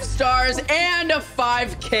 5 stars and a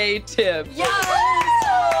 5K tip.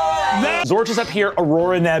 Zorch is up here.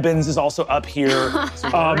 Aurora Nebbins is also up here.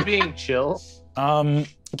 We're being chill.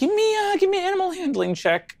 Give me an animal handling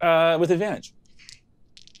check with advantage.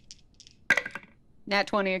 Nat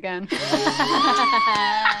 20 again. It's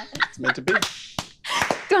meant to be.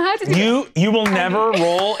 Don't have to do You will never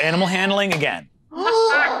roll animal handling again. You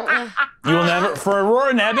will never for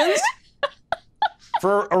Aurora Nebbins.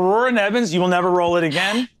 For Aurora Nebbins, you will never roll it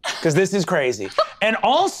again because this is crazy. And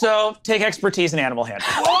also take expertise in animal handling.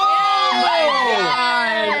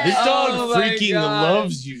 This dog freaking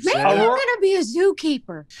loves you, Maybe Sam. I'm gonna be a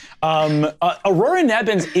zookeeper. Aurora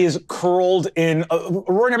Nebbins is curled in.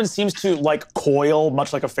 Aurora Nebbins seems to like coil,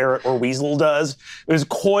 much like a ferret or weasel does. It is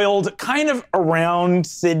coiled kind of around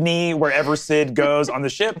Sydney, wherever Sid goes on the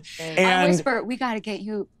ship. I And whisper, we gotta get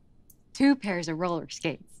you 2 pairs of roller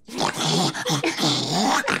skates. It's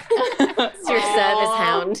your service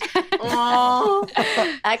hound.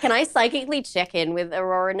 Can I psychically check in with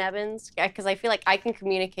Aurora Nebbins? Because I feel like I can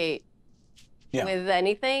communicate with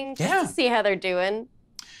anything just to see how they're doing.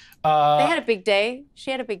 They had a big day.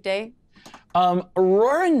 She had a big day.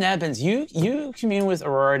 Aurora Nebbins, you commune with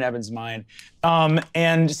Aurora Nebbins' mind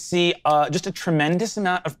and see just a tremendous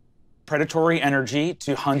amount of predatory energy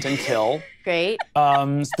to hunt and kill. Great.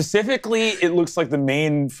 Specifically, it looks like the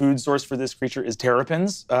main food source for this creature is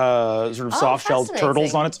terrapins, sort of soft-shelled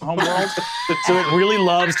turtles on its homeworld. So it really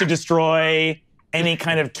loves to destroy any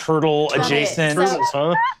kind of turtle adjacent.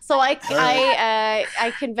 So I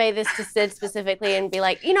convey this to Sid specifically and be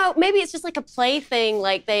like, you know, maybe it's just like a play thing.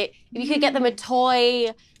 Like you could get them a toy,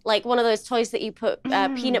 like one of those toys that you put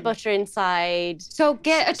peanut butter inside. So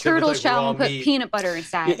get a turtle shell and put peanut butter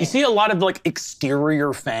inside. You see a lot of like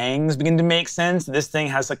exterior fangs begin to make sense. This thing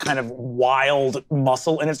has a kind of wild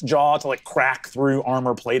muscle in its jaw to like crack through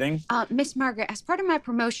armor plating. Miss Margaret, as part of my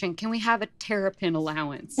promotion, can we have a terrapin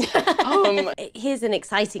allowance? Here's an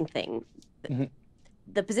exciting thing.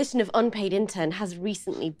 The position of unpaid intern has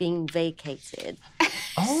recently been vacated.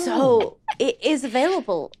 So it is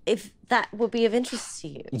available if that would be of interest to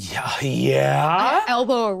you. Yeah.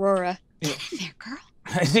 Elbow Aurora. Get in there, girl.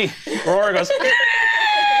 I see. Aurora goes.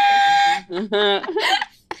 I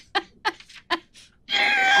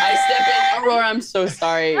step in. Aurora, I'm so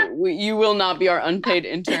sorry. You will not be our unpaid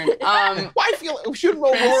intern. Why should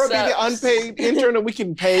Aurora be the unpaid intern and we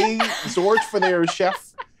can pay Zorch for their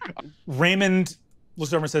chef? Raymond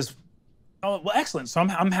looks over and says, "Oh, well, excellent. So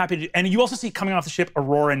I'm happy to." And you also see coming off the ship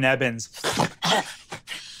Aurora Nebbins.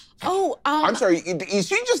 I'm sorry. Is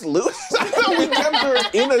she just loose? I thought we kept her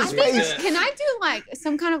in a space. Can I do like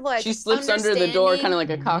some kind of like? She slips under the door, kind of like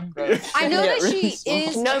a cockroach. I know that she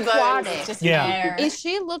is aquatic. Just Yeah. Is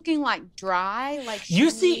she looking like dry? Like You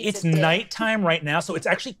see, it's nighttime right now, so it's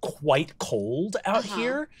actually quite cold out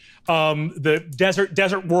here. The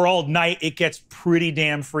desert world night, it gets pretty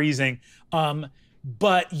damn freezing.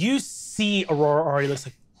 But you see Aurora already looks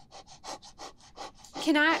like.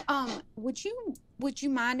 Can I? Would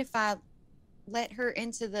you mind if I let her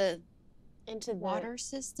into the water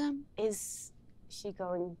system? Is she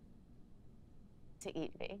going to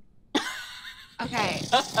eat me? Okay.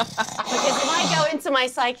 Because if I go into my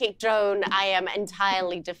psychic drone, I am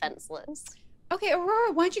entirely defenseless. Okay,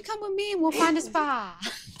 Aurora, why don't you come with me and we'll find a spa?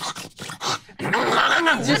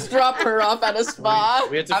 Just drop her off at a spa.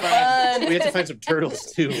 We have to find some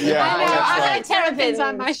turtles too. Yeah, I have terrapins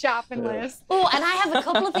on my shopping list. Oh, and I have a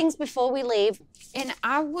couple of things before we leave. And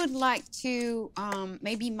I would like to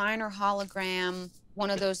maybe minor hologram one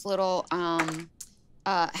of those little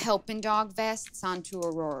helping dog vests onto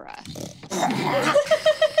Aurora.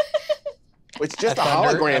 It's just a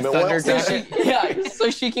hologram.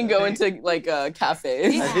 So she can go into like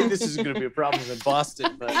cafes. I think this is going to be a problem in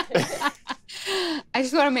Boston, but I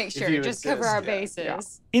just want to make sure, you just insist, cover our yeah.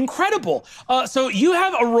 bases. Incredible. So you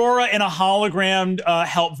have Aurora in a hologrammed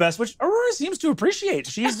help vest, which Aurora seems to appreciate.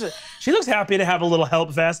 She looks happy to have a little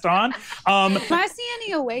help vest on. Do I see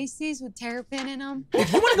any oases with terrapin in them?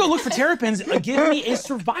 If you want to go look for terrapins, give me a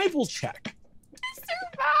survival check.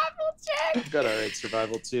 Survival check. I've got all right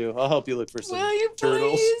survival too. I'll help you look for some Will you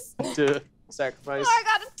turtles to sacrifice. Oh, I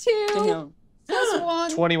got a 2.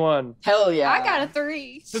 +1. 21. Hell yeah. I got a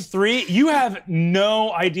 3. The 3, you have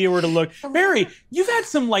no idea where to look. Barry, you've had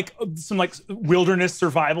some wilderness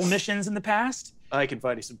survival missions in the past. I can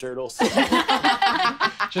find you some turtles.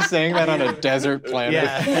 Just saying that on a desert planet.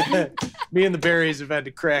 Yeah. Me and the berries have had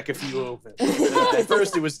to crack a few open. At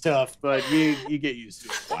first it was tough, but you get used to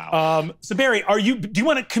it. Wow. So Barry, do you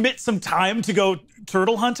want to commit some time to go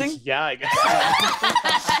turtle hunting? Yeah, I guess.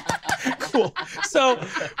 Cool. So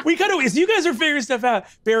as you guys are figuring stuff out,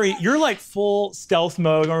 Barry, you're like full stealth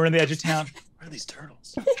mode over on the edge of town. Where are these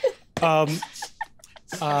turtles?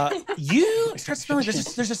 You start smelling,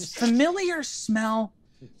 there's this familiar smell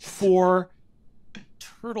for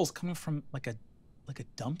turtles coming from like a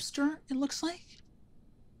dumpster, it looks like.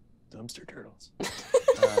 Dumpster turtles.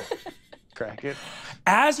 Crack it.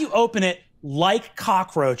 As you open it, like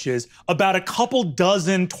cockroaches, about a couple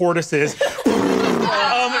dozen tortoises.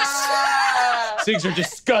 Things are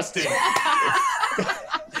disgusting.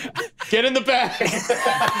 Get in the bag.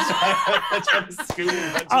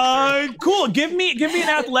 Cool. Give me an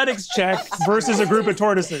athletics check versus a group of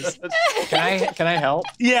tortoises. Can I help?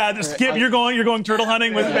 Yeah, Skip, you're going turtle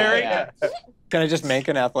hunting with Barry. Yeah. Can I just make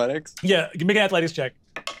an athletics? Yeah, make an athletics check.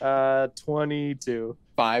 22.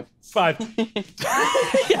 5.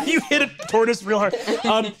 Yeah, you hit a tortoise real hard.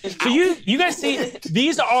 So you guys see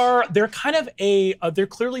they're kind of they're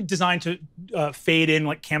clearly designed to fade in,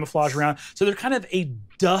 like camouflage around. So they're kind of a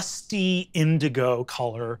dusty indigo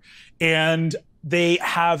color, and they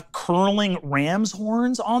have curling ram's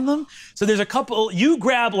horns on them. So there's a couple. You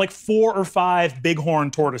grab like 4 or 5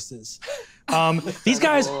 bighorn tortoises. These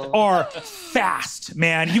guys are fast,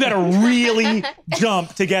 man. You gotta really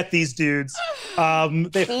jump to get these dudes.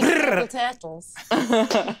 These little turtles.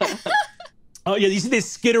 Oh yeah, you see they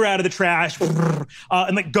skitter out of the trash and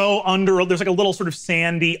like go under. There's like a little sort of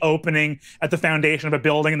sandy opening at the foundation of a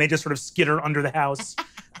building, and they just sort of skitter under the house.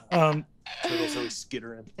 Turtles always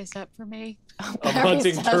skittering. Is that for me?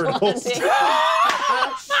 Hunting turtles.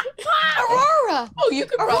 Aurora! Oh, you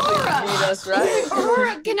could probably meet us, right?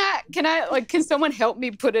 Aurora, can someone help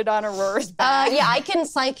me put it on Aurora's back? Yeah, I can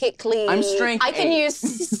psychically. I'm strength I can 8.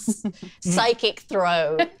 use psychic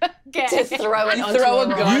throw to throw it onto throw a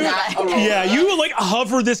Aurora. gun at Aurora. Yeah, you like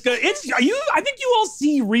hover this guy. I think you all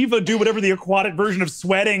see Reva do whatever the aquatic version of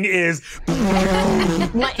sweating is.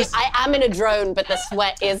 I am in a drone, but the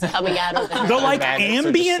sweat is coming out of it. The like Magnets are just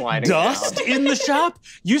ambient sliding dust in the shop.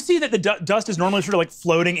 You see that the dust is normally sort of like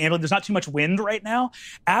floating ambient. There's not too much wind right now.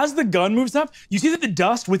 As the gun moves up, you see that the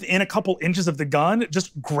dust within a couple inches of the gun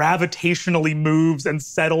just gravitationally moves and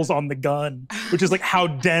settles on the gun, which is like how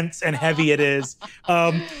dense and heavy it is.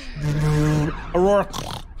 Aurora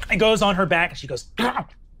goes on her back and she goes. Oh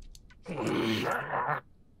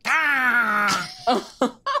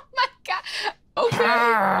my god.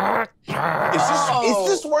 Okay. Is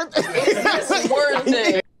this worth it? Is this worth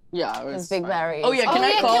it? Yeah, it was Big fine. Barry. Oh yeah, can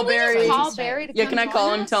I call Barry? Can we just call Barry to Yeah, come can I join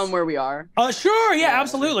call him, us? tell him where we are? Sure, yeah,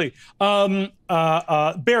 absolutely.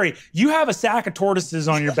 Barry, you have a sack of tortoises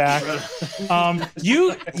on your back.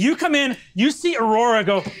 You come in, you see Aurora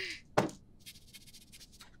go.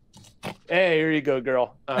 Hey, here you go,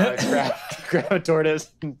 girl. Grab a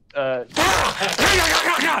tortoise.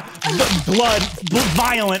 Blood,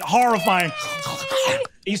 violent, horrifying.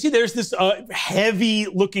 You see, there's this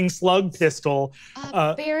heavy-looking slug pistol.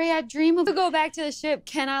 Barry, I dream of to go back to the ship.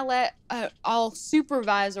 Can I let? I'll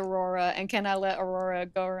supervise Aurora, and can I let Aurora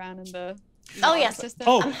go around in the? Oh yes. System?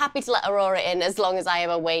 Oh. I'm happy to let Aurora in as long as I am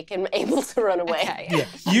awake and able to run away. Okay. Yeah.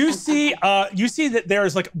 You see that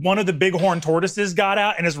there's like one of the bighorn tortoises got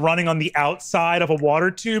out and is running on the outside of a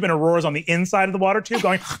water tube, and Aurora's on the inside of the water tube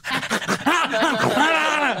going.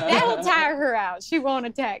 That'll tire her out. She won't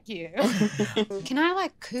attack you. Can I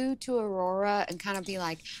like coo to Aurora and kind of be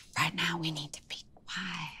like, right now we need to be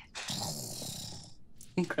quiet.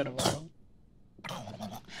 Incredible.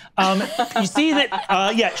 You see that,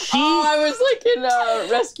 she. Oh, I was like in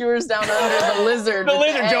Rescuers Down Under, the lizard. The with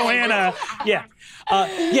lizard, egg. Joanna. Yeah.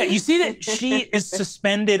 You see that she is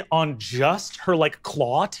suspended on just her like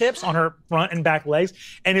claw tips on her front and back legs,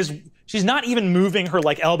 and she's not even moving her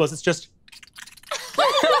like elbows. It's just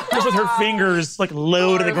with her fingers like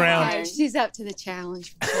low to the ground. She's up to the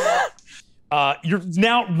challenge. You're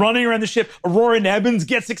now running around the ship. Aurora Nebbins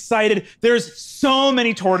gets excited. There's so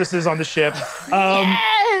many tortoises on the ship.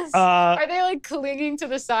 Yes! Are they like clinging to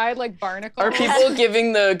the side like barnacles? Are people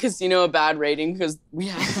giving the casino a bad rating because we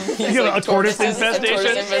have You have a tortoise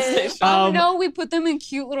infestation? No, we put them in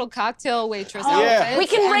cute little cocktail waitress yeah. outfits. We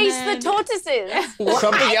can and race then- the tortoises.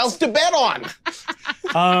 Something else to bet on.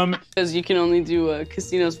 Because you can only do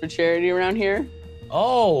casinos for charity around here.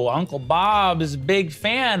 Oh, Uncle Bob is a big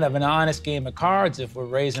fan of an honest game of cards if we're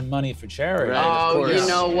raising money for charity. Oh, you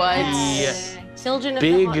know what? Yes. Children of the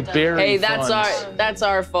Big hot dog. berry Hey, funds. that's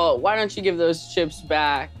our fault. Why don't you give those chips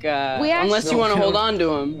back? Unless you want to hold on to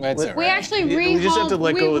them. That's all We right. actually We just have to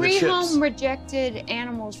let go of the chips. rehome rejected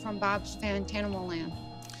animals from Bob's Fantanimal Land.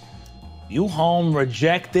 You home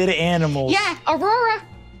rejected animals. Yeah, Aurora.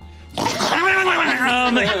 Go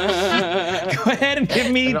ahead and give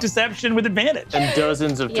me deception with advantage. And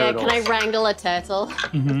dozens of Yeah, turtles. can I wrangle a turtle?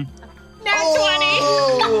 Nat 20.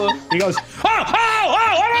 He goes,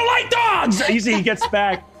 I don't like dogs. You see, he gets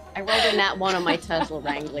back. I rolled a nat 1 on my turtle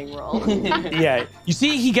wrangling roll. Yeah, you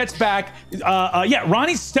see, he gets back. Yeah,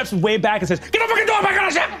 Ronnie steps way back and says, "Get the fucking dog back on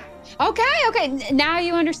the ship." Okay. Now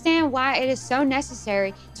you understand why it is so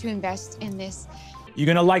necessary to invest in this. You're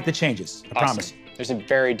gonna like the changes. I promise. There's a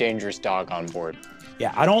very dangerous dog on board.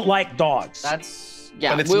 Yeah, I don't like dogs.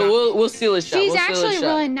 Yeah, But it's we'll steal his shot. She's We'll steal his actually shot.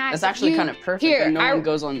 really nice. That's actually You- kind of perfect. here, that no I- one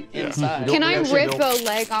goes on inside. Can I actually rip a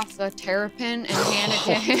leg off the terrapin and hand it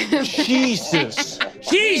to him? Jesus. We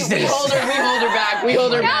Jesus. hold her back. We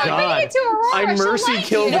hold her back. No, bring it to Aurora. I she'll mercy like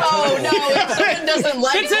killed you. the No, if someone doesn't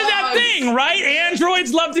like It's in that dogs- thing, right?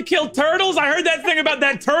 Androids love to kill turtles. I heard that thing about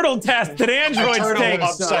that turtle test that androids take.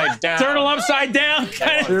 upside down. Turtle upside down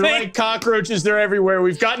kind They're of thing. like cockroaches. They're everywhere.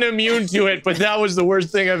 We've gotten immune to it, but that was the worst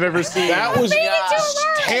thing I've ever seen. That was Bring it to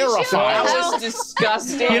Aurora. terrifying. That was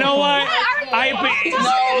disgusting. You know what? let's You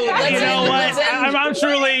know end- what? let's end- I'm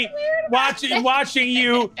truly watching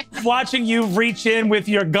you reach in with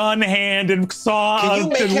your gun hand and saw Can you the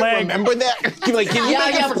make him leg. remember that? Like, can you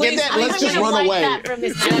make him forget please, that? please. Let's just I'm gonna run like away. that from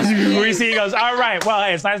his We see he goes, all right, well,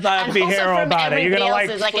 hey, it's nice not to be also hero from about it. You're gonna like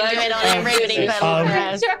everybody else's. I can do it on everybody but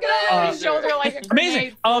Aurora's. Chuck it over his shoulder like a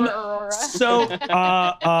amazing. grenade for Aurora. So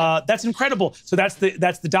that's incredible. So that's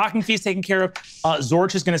the docking fees taken care of.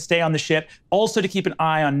 Zorch is going to stay on the ship, also to keep an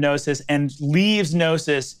eye on Gnosis, and leaves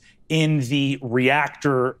Gnosis in the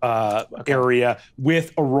reactor area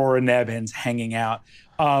with Aurora Nebbins hanging out.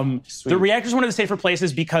 The reactor is one of the safer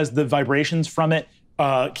places because the vibrations from it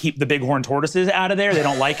keep the bighorn tortoises out of there. They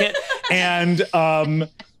don't like it. And I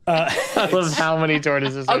love how many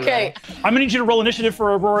tortoises. are Okay. I'm gonna need you to roll initiative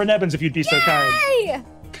for Aurora Nebbins if you'd be so kind. Hey!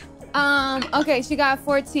 Okay, she got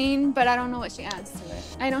 14, but I don't know what she adds to it.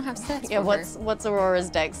 I don't have stats. Yeah, for her. what's Aurora's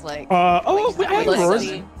dex like? I like Let's Aurora's.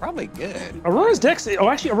 see. Probably good. Aurora's dex. Oh,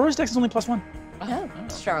 actually, Aurora's dex is only +1.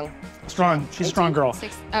 Strong. Strong. She's a strong girl.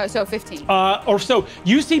 So 15. Or so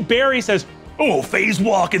you see Barry says, "Oh, Faye's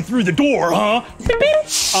walking through the door, huh?"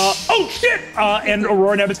 Oh shit! And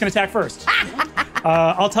Aurora Nebbins gonna attack first.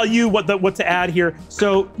 I'll tell you what to add here.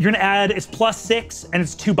 So you're gonna add it's +6 and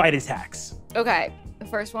it's 2 bite attacks. Okay, the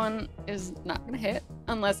first one is not gonna hit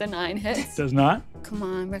unless a 9 hits. Does not. Come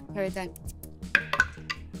on, repair that.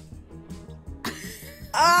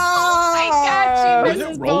 Oh my God, she Was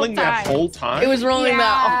misses it rolling both that times. whole time? It was rolling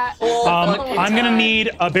that whole fucking I'm gonna time. need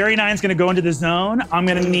Barry 9's gonna go into the zone. I'm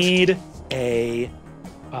gonna need a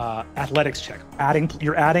athletics check.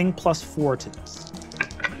 You're adding +4 to this.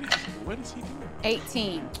 What is he doing?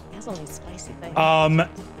 18. That's only spicy thing.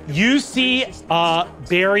 You see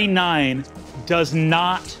Barry 9 does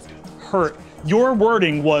not hurt. Your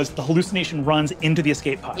wording was the hallucination runs into the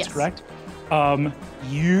escape pods, Yes. correct?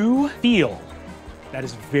 You feel that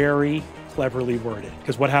is very cleverly worded,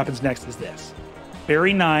 because what happens next is this.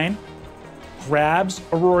 Barry 9 grabs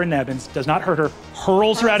Aurora Nebbins, does not hurt her,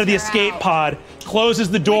 hurls her out of the Hurls her escape out. pod, closes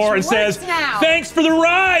the door and Which says, works now. "Thanks for the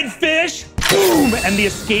ride, fish!" Boom! And the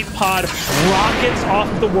escape pod rockets off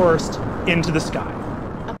of the worst into the sky.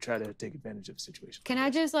 Try to take advantage of the situation. Can I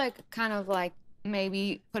just kind of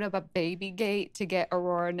maybe put up a baby gate to get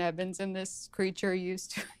Aurora Nebbins and this creature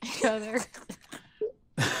used to each other?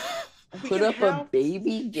 Put up a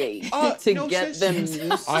baby gate to get them used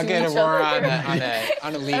to I'll get each Aurora other.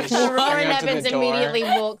 on a leash. Aurora bring her to the Nebbins door. immediately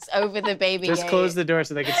walks over the baby Just gate. close the door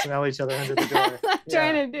so they can smell each other under the door.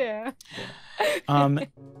 Trying to do.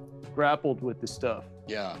 Grappled with the stuff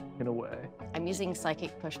Yeah. in a way. I'm using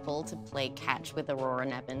psychic push-pull to play catch with Aurora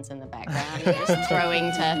Nebbins in the background, just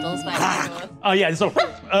throwing turtles back and forth. Oh yeah, so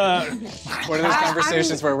One of those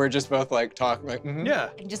conversations where we're just both like talking, like, mhm. Yeah.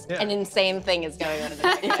 And just an insane thing is going on in the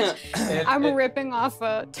background. I'm ripping off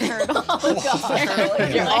a turtle.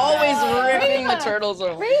 You're always ripping the turtles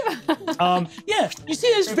over. yeah, you see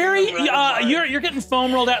this very, you're getting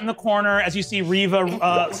foam rolled out in the corner as you see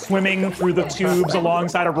Riva swimming through the tubes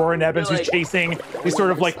alongside Aurora Nebbins, who's chasing these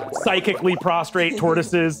sort of psychically prostrate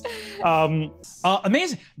tortoises.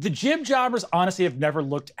 Amazing. The jib jobbers honestly have never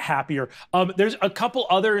looked happier. There's a couple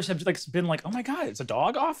others have been like, oh my God, it's a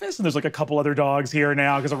dog office? And there's a couple other dogs here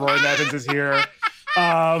now because Aurora Nebbins is here.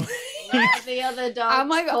 The other dog. I'm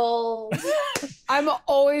like, cold. I'm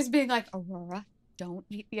always being like, Aurora, don't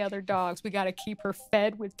eat the other dogs. We gotta keep her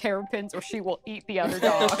fed with terrapins or she will eat the other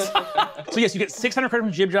dogs. So yes, you get 600 credit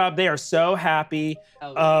from Jib Job. They are so happy.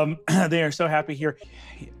 They are so happy here.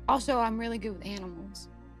 Also, I'm really good with animals.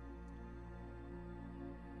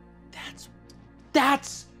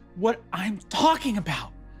 That's what I'm talking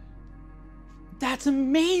about. That's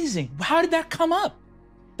amazing. How did that come up?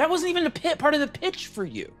 That wasn't even a part of the pitch for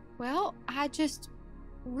you. Well, I just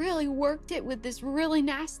really worked it with this really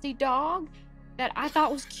nasty dog that I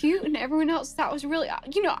thought was cute and everyone else thought was really,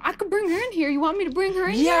 you know, I could bring her in here. You want me to bring her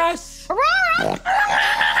in Yes. here?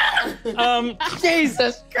 Aurora!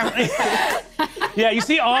 Jesus Christ. Yeah, you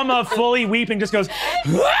see Alma fully weeping, just goes,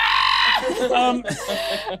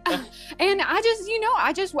 and I just, you know,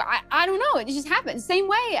 I don't know. It just happened. Same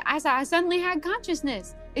way as I suddenly had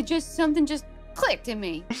consciousness. It just, something just clicked in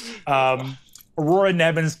me. Aurora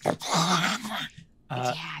Nebbins.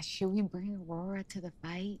 Yeah, should we bring Aurora to the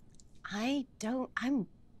fight? I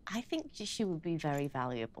think she would be very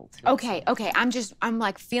valuable to Okay, I'm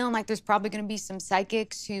like feeling like there's probably gonna be some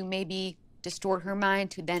psychics who maybe distort her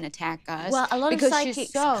mind to then attack us. Well, a lot because of psychics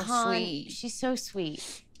she's so can't. sweet. She's so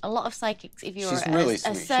sweet. A lot of psychics, if you're She's at really a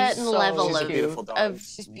sweet. certain level She's a beautiful dog. of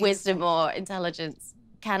wisdom or intelligence,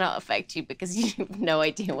 cannot affect you because you have no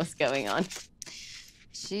idea what's going on.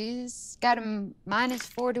 She's got a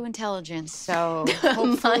 -4 to intelligence, so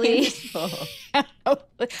hopefully. All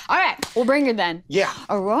right, we'll bring her then. Yeah.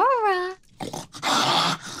 Aurora.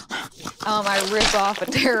 I rip off a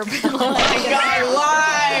terrapin. Oh my God,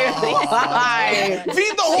 why? Why?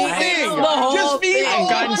 Feed the whole thing. Just feed the I've whole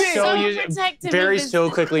gotten thing. so used. Very so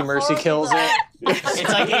quickly, Mercy kills it. It's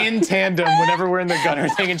like in tandem. Whenever we're in the gunner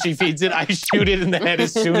thing and she feeds it, I shoot it in the head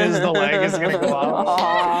as soon as the leg is gonna go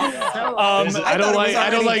off. I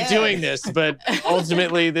don't like doing this, but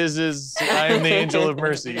ultimately I am the angel of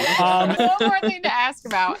mercy. One more thing to ask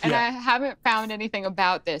about, and I haven't found anything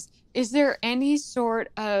about this. Is there any sort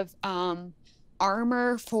of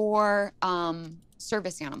armor for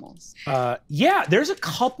service animals? Yeah, there's a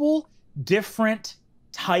couple different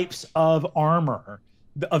types of armor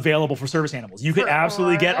available for service animals. You could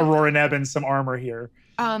absolutely get Aurora Nebbins some armor here.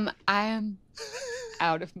 I am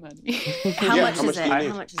out of money. How much is it?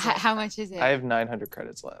 How much is it? I have 900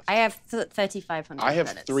 credits left. I have 3,500 I have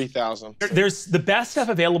credits. 3,000. There's the best stuff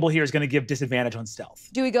available here is going to give disadvantage on stealth.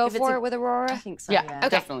 Do we go for it with Aurora? I think so, Yeah, yeah. Okay.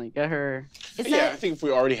 definitely. Get her. Yeah, I think if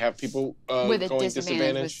we already have people With a going disadvantage with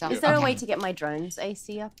disadvantage. stealth. Is there a way to get my drone's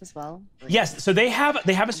AC up as well? Yes, so they have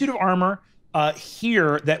a suit of armor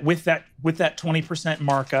here that with that 20%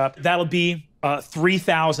 markup, that'll be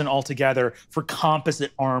 3,000 altogether for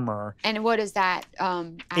composite armor. And what is that?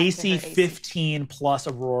 AC 15 plus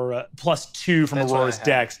Aurora plus 2 from That's what I Aurora's have.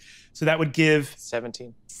 dex. So that would give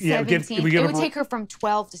 17. Yeah, it would give- 17. we give It would her- take her from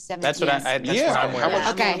 12 to 17. That's what I. That's what I'm How wearing.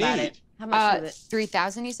 much Okay. do you need? How much is it?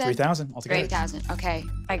 3,000, you said? 3,000 altogether. 3,000. Okay.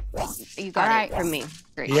 You got All right. it from me.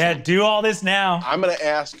 Great. Yeah, do all this now. I'm going to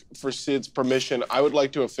ask for Sid's permission. I would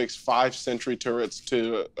like to affix 5 sentry turrets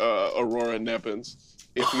to Aurora Nebbins,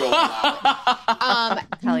 if you'll allow it.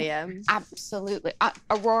 Hell yeah. Absolutely.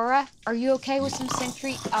 Aurora, are you okay with some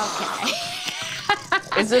sentry? Okay.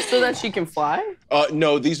 Is this so that she can fly?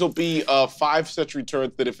 No, these will be 5 sentry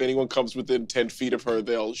turrets that if anyone comes within 10 feet of her,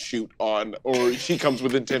 they'll shoot on, or she comes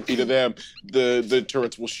within 10 feet of them, the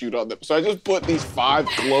turrets will shoot on them. So I just put these 5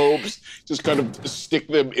 globes, just kind of stick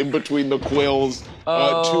them in between the quills.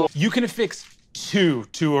 You can affix 2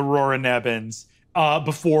 to Aurora Nebbins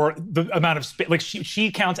before the amount of space. Like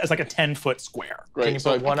she counts as like a 10-foot square. Great. Can you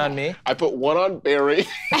So put one on me? I put 1 on Barry,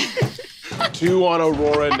 2 on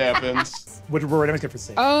Aurora Nebbins. What did Aurora Nebbins get for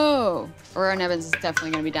save? Oh, Aurora Nebbins is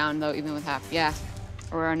definitely going to be down, though, even with half. Yeah.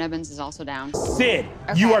 Aurora Nebbins is also down. Sid,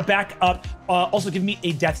 you are back up. Also, give me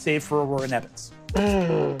a death save for Aurora Nebbins.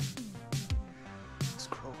 Come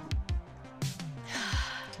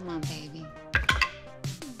on, baby.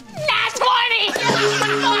 Nat 20! Nat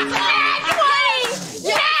 20!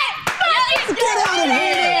 Yes! Get out of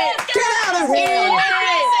here! Get out of here!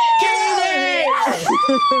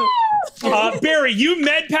 Barry, you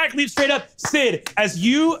med pack leap straight up. Sid, as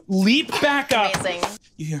you leap back up, Amazing.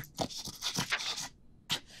 you hear,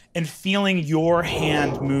 and feeling your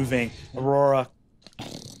hand moving, Aurora,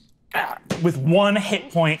 with 1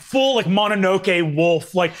 hit point, full like Mononoke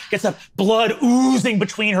wolf, like gets up, blood oozing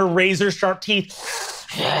between her razor sharp teeth.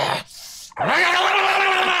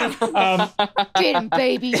 Get him,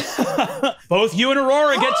 baby. Both you and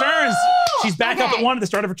Aurora get turns. She's back up at 1 at the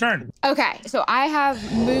start of her turn. Okay, so I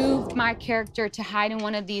have moved my character to hide in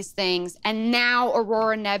one of these things, and now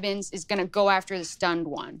Aurora Nebbins is gonna go after the stunned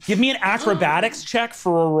one. Give me an acrobatics check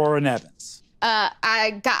for Aurora Nebbins.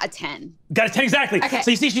 I got a 10. Got a 10 exactly. Okay.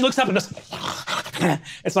 So you see she looks up and just,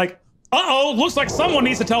 it's like, uh-oh, looks like someone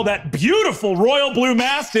needs to tell that beautiful royal blue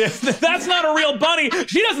mastiff that that's not a real bunny.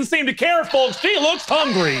 She doesn't seem to care, folks. She looks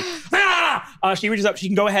hungry. She reaches up. She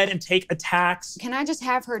can go ahead and take attacks. Can I just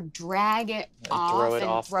have her drag it off throw it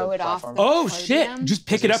and off throw the it off platform? the Oh, podium? shit. Just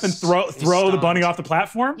pick it up and throw the bunny off the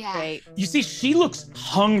platform? Yeah. Great. You see, she looks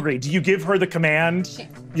hungry. Do you give her the command?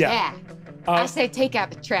 Yeah. I say take out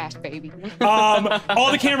the trash, baby.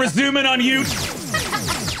 All the cameras zoom in on you.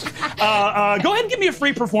 Go ahead and give me a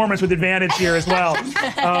free performance with advantage here as well.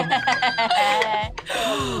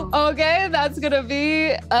 Okay, that's gonna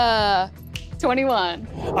be 21.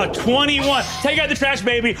 21. Take out the trash,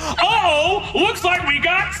 baby. Uh-oh, looks like we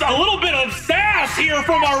got a little bit of sass here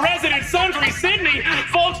from our resident Sundry Sydney.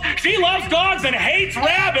 Folks, she loves dogs and hates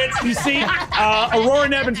rabbits. You see, Aurora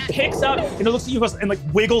Nebbins picks up and looks at you and like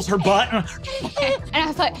wiggles her butt. And I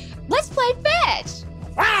was like, let's play fetch.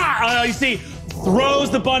 You see,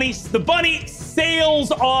 throws the bunny. The bunny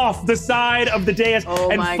sails off the side of the dais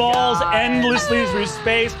and my falls God. endlessly through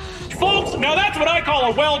space. Folks, now that's what I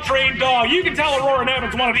call a well-trained dog. You can tell Aurora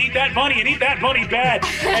Nebbins wanted to eat that bunny and eat that bunny bad.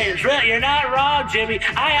 Hey, you're not wrong, Jimmy.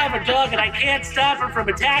 I have a dog and I can't stop her from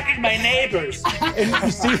attacking my neighbors. And you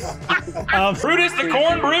see, Brutus the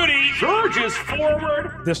Corn Broody surges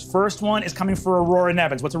forward. this first one is coming for Aurora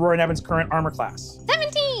Nebbins. What's Aurora Nebbins' current armor class?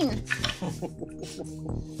 17.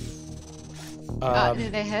 Do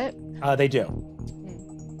they hit? They do.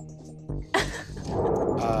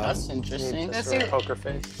 That's interesting. Just for a poker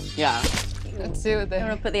face. Yeah. Let's see what they I'm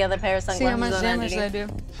gonna put the other pair of see how much sunglasses on damage they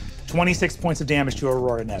underneath. do. 26 points of damage to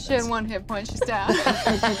Aurora Nebbins. She had 1 hit point, she's down.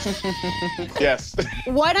 Yes.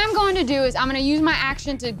 What I'm going to do is I'm gonna use my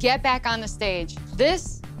action to get back on the stage.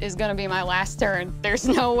 This is gonna be my last turn. There's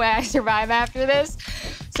no way I survive after this.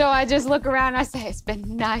 So I just look around and I say, it's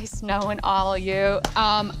been nice knowing all of you.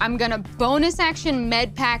 I'm gonna bonus action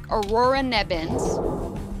med pack Aurora Nebbins.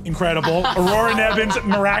 Incredible. Aurora Nebbins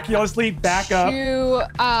miraculously back up.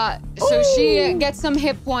 So she gets some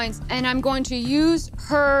hit points, and I'm going to use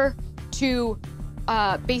her to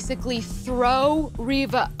basically throw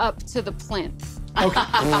Reva up to the plinth.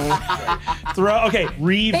 Okay,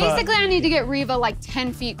 Reva. Basically, I need to get Reva like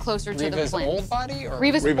 10 feet closer to the Reva's plinth. old body? Or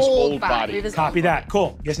Reva's Reva's old old body. body. Reva's Copy old that.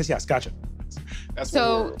 Cool. Yes, gotcha. That's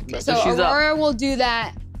So what she's up. Aurora will do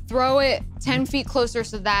that, throw it 10 feet closer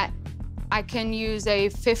so that I can use a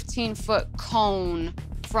 15-foot cone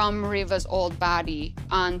from Reva's old body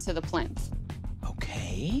onto the plinth.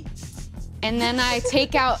 Okay. And then I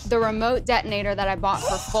take out the remote detonator that I bought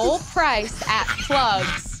for full price at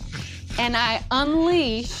Plugs, and I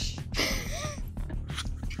unleash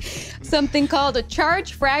something called a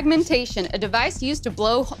charge fragmentation, a device used to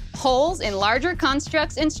blow holes in larger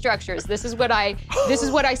constructs and structures. This is what I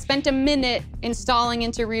spent a minute installing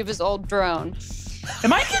into Reva's old drone.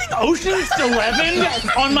 Am I getting Ocean's 11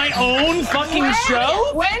 on my own fucking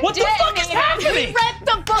show? What the fuck is happening? We read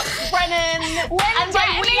the book, Brennan. And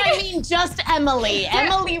by we, I mean just Emily.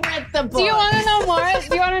 Emily read the book. Do you want to know more?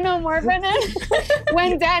 Do you want to know more, Brennan?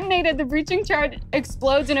 When detonated, the breaching charge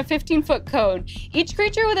explodes in a 15-foot cone. Each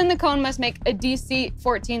creature within the cone must make a DC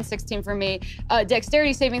 14, 16 for me,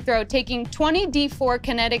 dexterity saving throw, taking 20 D4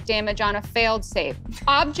 kinetic damage on a failed save.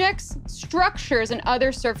 Objects, structures, and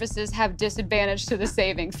other surfaces have disadvantage to the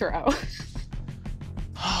saving throw.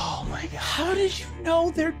 Oh my God. How did you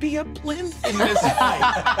know there'd be a plinth in this fight?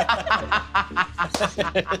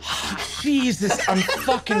 Jesus, I'm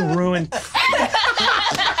fucking ruined.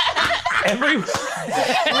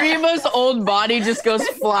 Reva's old body just goes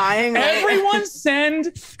flying. Everyone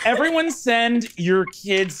send your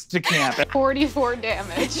kids to camp. 44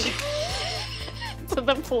 damage to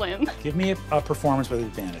the plinth. Give me a performance with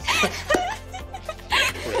advantage.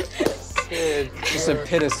 Just a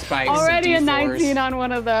pit of spikes. Already a and 19 on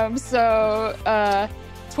one of them, so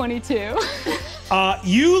 22.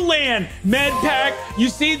 You land med pack. You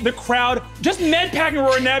see the crowd just med packing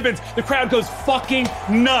Aurora Nebbins. The crowd goes fucking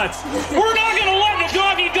nuts. We're not gonna let the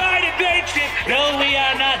doggy die today, Chip. No, we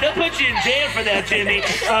are not. They'll put you in jail for that, Jimmy.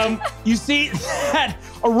 You see that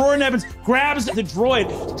Aurora Nebbins grabs the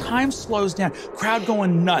droid. Time slows down. Crowd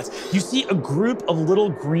going nuts. You see a group of little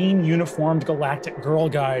green uniformed galactic girl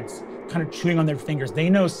guides kind of chewing on their fingers. They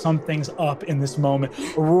know something's up in this moment.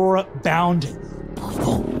 Aurora bounding.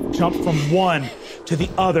 Jump from one to the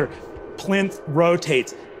other. Plinth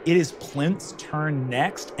rotates. It is Plinth's turn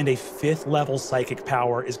next, and a 5th level psychic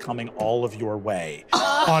power is coming all of your way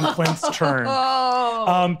on Plinth's turn.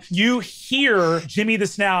 You hear Jimmy the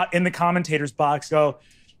Snout in the commentator's box go,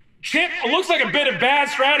 Chip, it looks like a bit of bad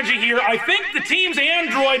strategy here. I think the team's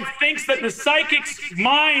android thinks that the psychic's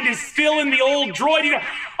mind is still in the old droid. You go,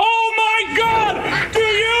 oh my God! Do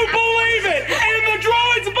you believe it? In the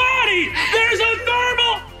droid's body, there's a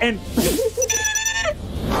thermal. And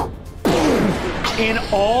in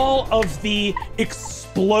all of the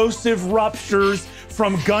explosive ruptures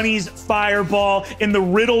from Gunny's fireball, in the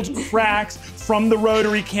riddled cracks from the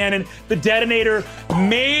rotary cannon, the detonator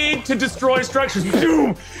made to destroy structures.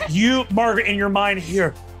 Boom! You, Margaret, in your mind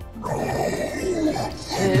hear.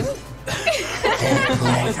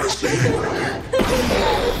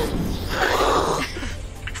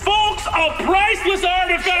 Folks, a priceless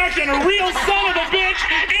artifact and a real son of a bitch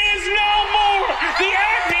is no more. The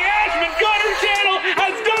Acme Ashman Gunner channel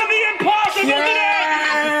has done the impossible today.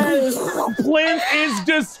 Plinth is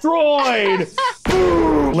destroyed.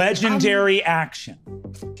 Legendary action.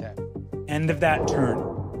 Okay. End of that turn.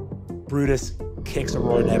 Brutus kicks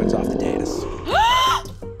Aurora Nebbins off the dais.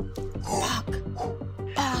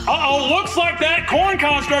 Uh-oh, looks like that corn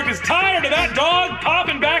construct is tired of that dog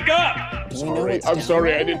popping back up. I'm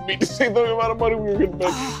sorry, I didn't mean to say the amount of money we were gonna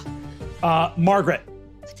make. Margaret,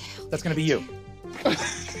 that's gonna be you.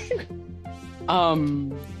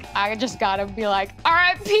 I just gotta be like, all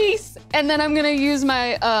right, peace. And then I'm gonna use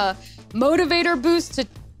my motivator boost to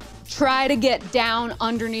try to get down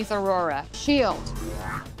underneath Aurora. Shield.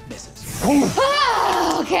 Misses.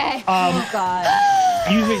 Okay. Oh, God.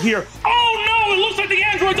 You hear, Oh no, it looks like the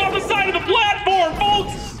android's off the side of the platform,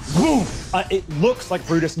 folks. boom. It looks like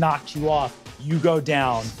Brutus knocked you off. You go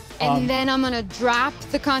down. And then I'm gonna drop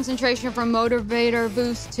the concentration from motivator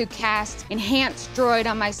boost to cast enhanced droid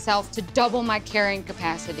on myself to double my carrying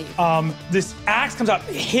capacity. This axe comes out,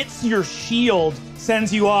 hits your shield,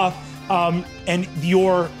 sends you off, and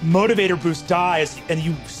your motivator boost dies, and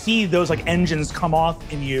you see those like engines come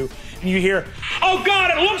off in you, and you hear, Oh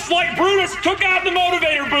God, it looks like Brutus took out the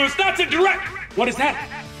motivator boost. That's a direct. What is that?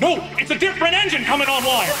 No, it's a different engine coming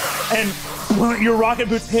online. and your rocket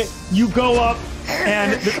boots hit, you go up,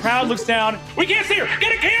 and the crowd looks down. We can't see her.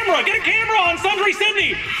 Get a camera on Sundry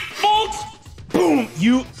Sydney. Folks, Boom!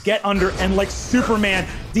 You get under, and like Superman,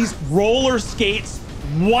 these roller skates,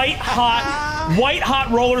 white hot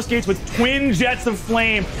roller skates with twin jets of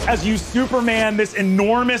flame as you Superman this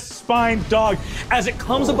enormous spined dog as it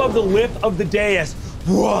comes above the lip of the dais.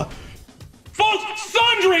 Whoa. folks,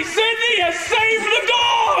 Sundry Sydney has saved the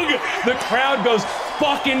dog. The crowd goes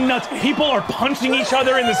fucking nuts. People are punching each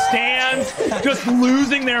other in the stands, just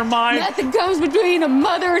losing their mind. Nothing comes between a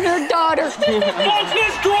mother and her daughter. Folks,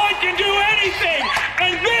 this droid can do anything,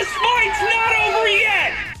 and this fight's not over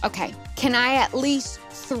yet. Okay, can I at least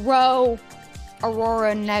throw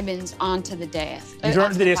Aurora Nebbins onto the dais? You throw it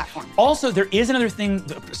onto the dais. platform. Also, there is another thing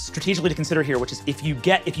strategically to consider here, which is if you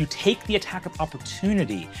take the attack of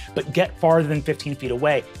opportunity, but get farther than 15 feet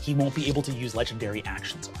away, he won't be able to use legendary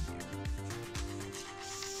actions on you.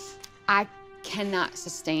 I cannot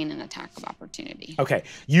sustain an attack of opportunity. Okay,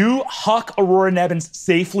 you huck Aurora Nebbins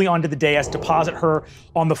safely onto the dais, deposit her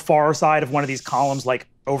on the far side of one of these columns, like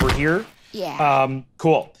over here. Yeah.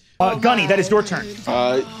 Cool. Gunny, that is your turn.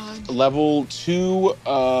 Level 2,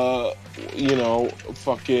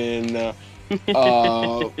 fucking,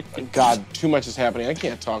 God, too much is happening. I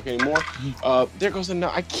can't talk anymore. There goes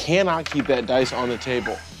another. I cannot keep that dice on the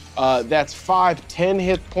table. That's 10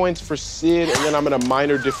 hit points for Sid, and then I'm gonna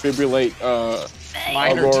minor defibrillate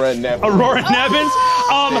Aurora Nebbins. Aurora Nebbins.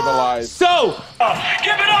 Stabilize. So,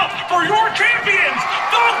 Give it up for your champions,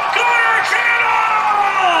 the Gunner Channel!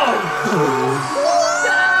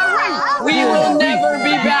 We will never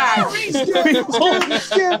be back.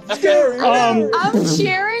 I'm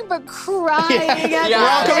cheering but crying. We're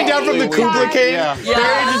all coming down from the Kubla Cave.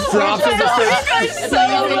 Yeah. Just dropped in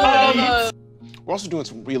the We're also doing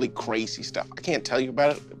some really crazy stuff. I can't tell you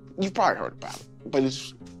about it. You've probably heard about it, but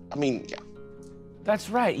yeah. That's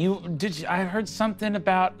right. I heard something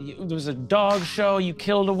about there was a dog show. You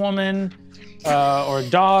killed a woman, or a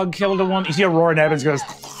dog killed a woman. You see Aurora Nebbins goes.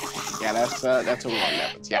 Yeah, that's Aurora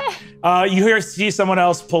Nebbins. Yeah. You see someone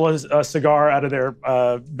else pull a cigar out of their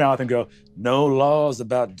mouth and go, "No laws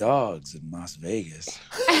about dogs in Las Vegas."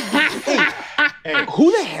 Hey,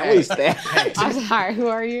 who the hell is that? I'm sorry, who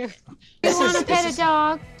are you? You want to pet a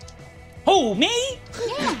dog? Who, me?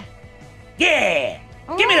 Yeah. Yeah.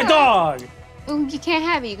 Give me the dog. Oh, you can't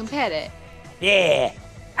have it, you can pet it. Yeah.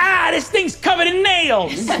 Ah, this thing's covered in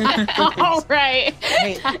nails. All right.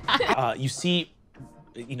 You see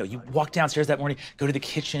you walk downstairs that morning, go to the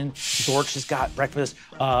kitchen. Zorch has got breakfast.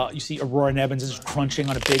 You see Aurora Nebbins is crunching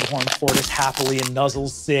on a bighorn tortoise happily and nuzzles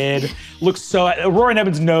Sid. Aurora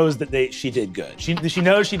Nebbins knows that she did good. She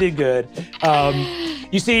knows she did good.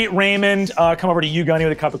 You see Raymond come over to you, Gunny,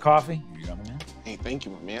 with a cup of coffee. Here you go, my man. Hey, thank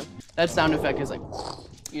you, my man. That sound effect is like,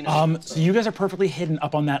 So you guys are perfectly hidden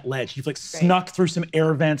up on that ledge. You've snuck through some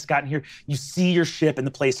air vents, gotten here. You see your ship and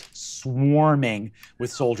the place swarming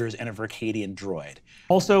with soldiers and a Verkadian droid.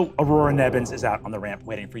 Also, Aurora Nebbins is out on the ramp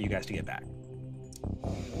waiting for you guys to get back.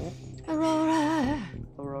 Aurora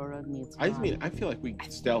needs I feel like we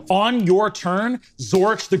stealth. On your turn,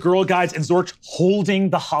 Zorch, the girl guides, and Zorch holding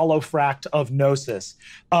the holofract of Gnosis.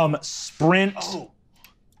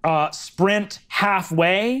 Sprint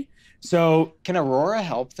halfway. So can Aurora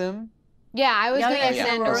help them? Yeah, I was gonna yeah.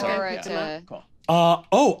 send Aurora. Aurora to. Cool.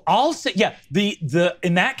 I'll say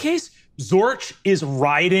in that case, Zorch is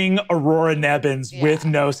riding Aurora Nebbins with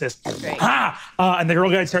Gnosis. And the girl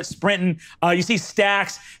guide starts sprinting. You see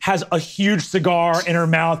Stax has a huge cigar in her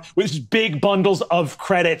mouth with just big bundles of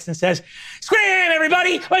credits and says, "Scream,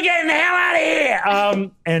 everybody! We're getting the hell out of here!"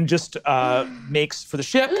 And just makes for the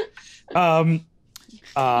ship. You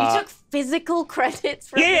took physical credits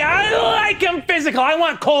from I like them physical. I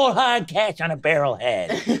want cold hard cash on a barrel head.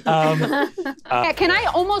 Can I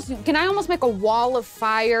almost make a wall of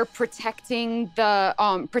fire protecting the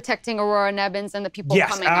protecting Aurora Nebbins and the people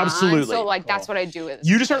coming on? Yes, absolutely. So that's what I do with it.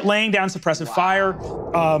 You just start laying down suppressive fire.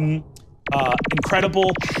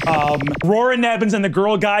 Incredible. Aurora Nebbins and the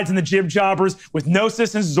girl guides and the jib jobbers with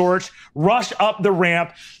Gnosis and Zorch rush up the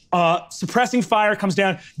ramp. Suppressing fire comes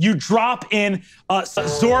down. You drop in.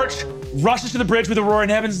 Zorch rushes to the bridge with Aurora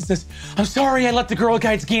Nebbins and says, "I'm sorry I let the girl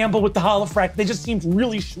guides gamble with the holofract. They just seemed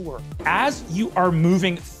really sure." As you are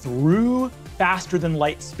moving through faster than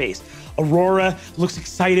light space, Aurora looks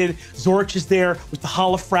excited. Zorch is there with the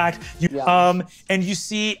holofract. And you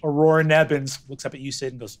see Aurora Nebbins looks up at you,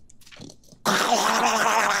 Sid, and goes,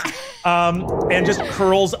 and just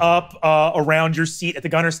curls up around your seat at the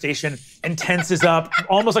gunner station and tenses up,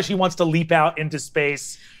 almost like she wants to leap out into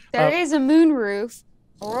space. There is a moon roof.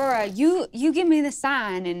 Aurora, you give me the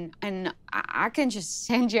sign and I can just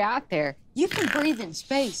send you out there. You can breathe in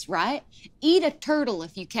space, right? Eat a turtle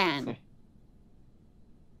if you can.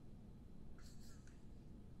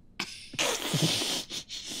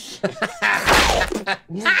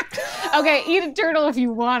 Okay, eat a turtle if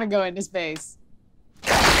you want to go into space.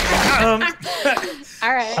 All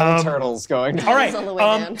right. Turtles going. All right.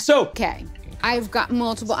 Okay, I've got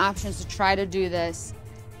multiple options to try to do this.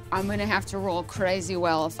 I'm gonna have to roll crazy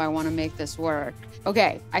well if I want to make this work.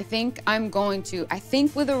 Okay, I think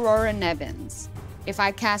with Aurora Nebbins, if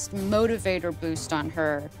I cast Motivator Boost on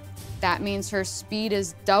her, that means her speed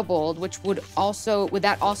is doubled, which would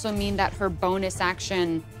that also mean that her bonus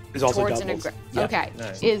action is also towards doubled.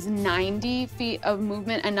 Nice. Is 90 feet of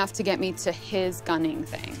movement enough to get me to his gunning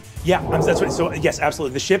thing? Yeah, that's what. So yes,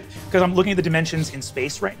 absolutely. The ship, because I'm looking at the dimensions in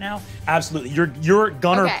space right now. Absolutely, your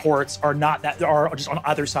gunner ports are just on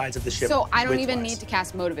either sides of the ship. So I don't even need to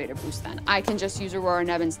cast Motivator Boost then. I can just use Aurora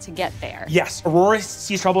Nebbins to get there. Yes, Aurora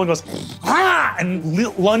sees trouble and goes, "Ah!" and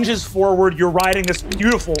lunges forward. You're riding this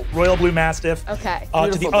beautiful Royal Blue Mastiff. Okay.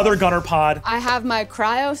 To the other gunner pod. I have my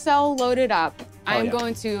cryo cell loaded up. I'm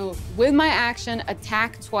going to, with my action,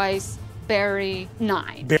 attack twice, bury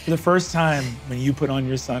 9. For the first time, when you put on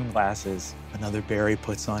your sunglasses, another Barry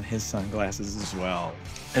puts on his sunglasses as well.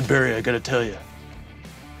 And Barry, I gotta tell you,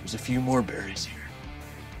 there's a few more berries here.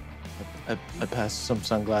 I passed some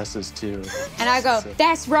sunglasses too. And I go,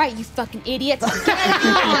 "That's right, you fucking idiots." I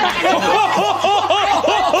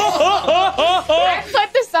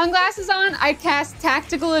put the sunglasses on. I cast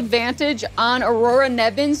Tactical Advantage on Aurora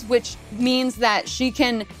Nebbins, which means that she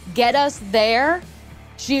can get us there.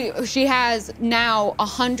 She has now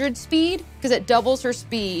 100 speed because it doubles her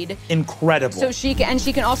speed. Incredible. So she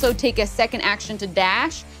can also take a second action to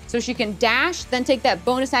dash. So she can dash, then take that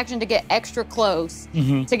bonus action to get extra close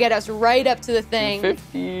to get us right up to the thing.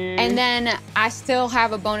 50. And then I still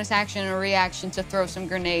have a bonus action and a reaction to throw some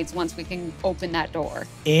grenades once we can open that door.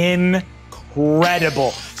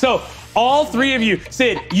 Incredible. So all three of you,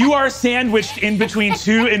 Sid, you are sandwiched in between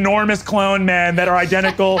two enormous clone men that are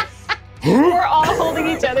identical. We're all holding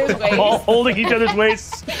each other's waists. All holding each other's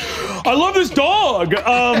waists. I love this dog.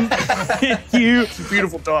 It's a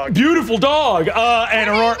beautiful dog. Beautiful dog. And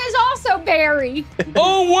Her name is also Barry.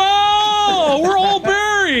 Oh, wow. We're all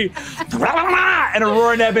Barry. And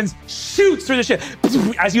Aurora Nebbins shoots through the ship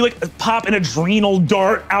as you pop an adrenal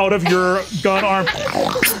dart out of your gun arm.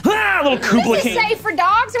 Little Kubla This King. is safe for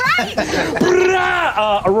dogs, right?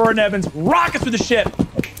 Aurora Nebbins rockets through the ship.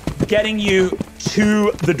 getting you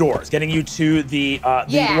to the doors, getting you to the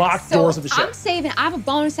locked doors of the ship. I'm saving. I have a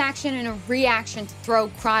bonus action and a reaction to throw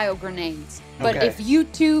cryo grenades. But Okay. if you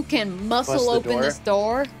two can muscle Bust the open door? this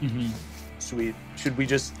door, Sweet. Should we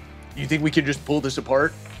just? You think we could just pull this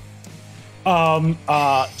apart? Do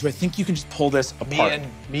I think you can just pull this apart?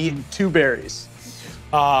 Me and 2 berries.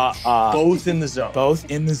 Both in the zone. Both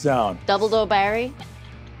in the zone. Double door Barry.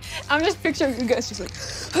 I'm just picturing you guys just like.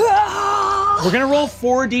 We're gonna roll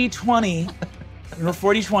 4d20. Roll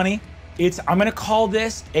 4d20. I'm gonna call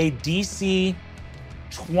this a DC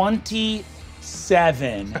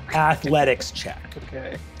 27 athletics check.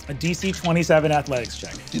 Okay. A DC 27 athletics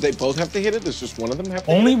check. Do they both have to hit it? Does just one of them have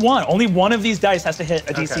to Only hit it? one. Only one of these dice has to hit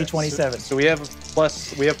a DC Okay, 27. So we have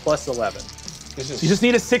plus 11. This is You just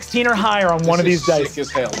need a 16 or higher on one of these sick dice.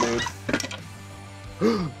 as hell, dude.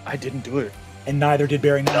 I didn't do it. And neither did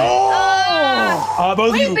Barry Knight. Both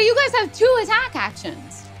of Wait, you. but you guys have 2 attack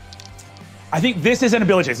actions. I think this is an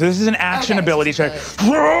ability check. So this is an action Okay, ability this check. is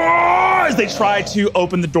As they try to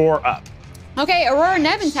open the door up. Okay, Aurora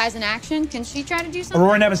Nebbins has an action. Can she try to do something?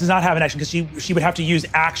 Aurora Nebbins does not have an action because she would have to use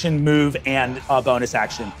action, move, and bonus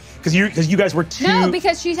action. Because you guys were 2. No,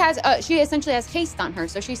 because she essentially has haste on her,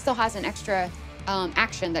 so she still has an extra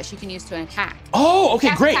action that she can use to attack. Oh, okay,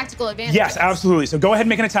 That's great. tactical advantage. Yes, absolutely. So go ahead and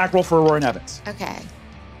make an attack roll for Aurora Nebbins. Okay.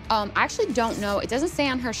 I actually don't know. It doesn't say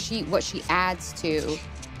on her sheet what she adds to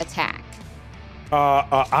attack.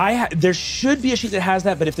 There should be a sheet that has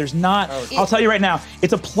that, but if there's not, I'll tell you right now,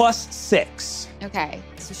 it's a +6. Okay.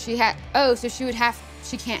 So she can't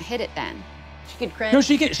hit it then. She could crit. No,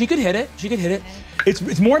 she could hit it. She could hit it.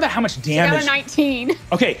 It's more about how much She got damage. a 19.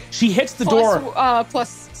 Okay, she hits the door.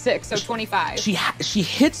 Plus 6, so 25. She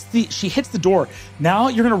hits the door. Now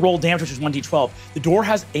you're gonna roll damage, which is 1d12. The door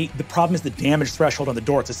has the problem is the damage threshold on the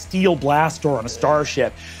door. It's a steel blast door on a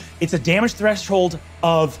starship. It's a damage threshold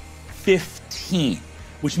of 15,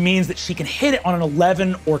 which means that she can hit it on an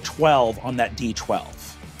 11 or 12 on that d12.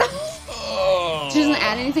 She doesn't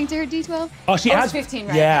add anything to her D12? Oh, she adds 15,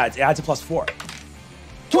 right? Yeah, it adds a +4.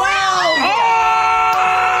 12!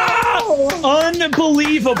 Oh!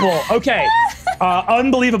 Unbelievable. Okay.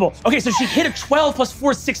 Unbelievable. Okay, so she hit a 12 plus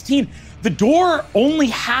 4 is 16. The door only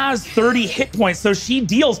has 30 hit points, so she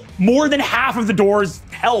deals more than half of the door's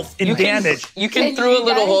health in damage. You can throw a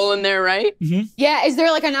little hole in there, right? Yeah, is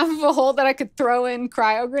there like enough of a hole that I could throw in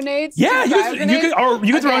cryo grenades? Yeah,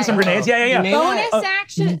 you could throw in some grenades. Yeah. Bonus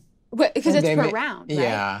action? Because it's per round, right?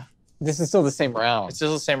 Yeah. This is still the same round. It's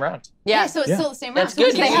still the same round. Yeah, so it's still the same round. That's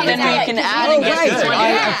good. So they have Then that, we can like, add oh, and get right. to it.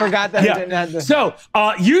 I forgot that. I didn't have the... So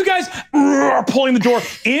you guys are pulling the door.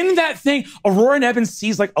 In that thing, Aurora Nebbins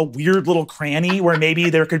sees like a weird little cranny where maybe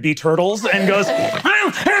there could be turtles and goes,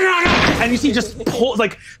 and you see just pull,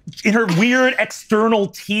 like in her weird external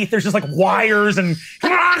teeth, there's just like wires and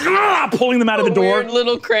pulling them out of the door. Weird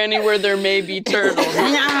little cranny where there may be turtles.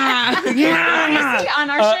 On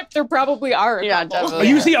our ship, there probably are. Yeah, definitely.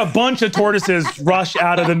 You see a bunch of tortoises rush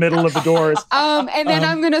out of the middle of the doors. And then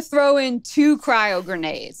I'm gonna throw in 2 cryo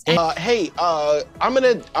grenades. And Hey, I'm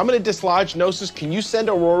gonna dislodge Gnosis. Can you send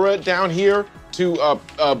Aurora down here to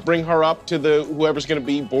bring her up to whoever's gonna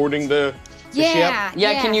be boarding the ship?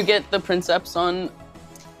 Yeah, can you get the Princeps on?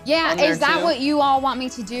 Yeah, on there is that too? what you all want me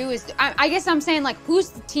to do? I guess I'm saying, like, who's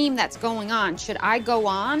the team that's going on? Should I go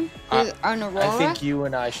on with an Aurora? I think you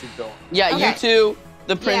and I should go. Yeah, Okay. you two,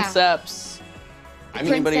 the Yeah. Princeps.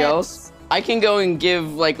 Anybody Princeps. else? I can go and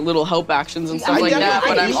give like little help actions and stuff like that,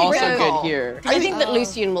 but I'm also good here. I think that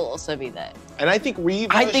Lucian will also be there. And I think Reeve.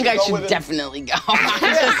 I think I go should with him. definitely go.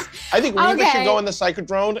 I think Reeve Okay. should go in the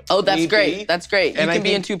psychodrone. Oh, that's need great. be. That's great. You And I can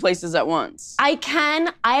be in think- 2 places at once. I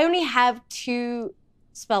only have 2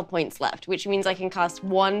 spell points left, which means I can cast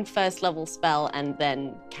 1 first level spell and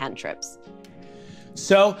then cantrips.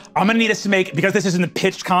 So I'm gonna need us to make, because this is in the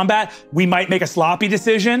pitched combat, we might make a sloppy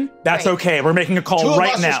decision. That's Right. okay. We're making a call 2 of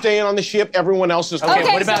right us now. are staying on the ship. Everyone else is Okay,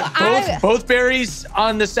 What about both berries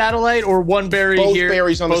on the satellite or one berry Both here?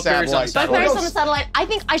 berries on the Both berries satellite. Both Well, berries no, on the satellite. I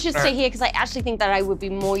think I should stay here because I actually think that I would be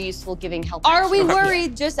more useful giving help. Are we actions.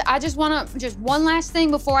 worried? I just want to, just one last thing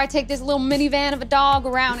before I take this little minivan of a dog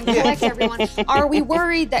around and collect everyone. Are we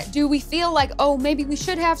worried that, do we feel like, oh, maybe we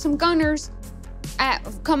should have some gunners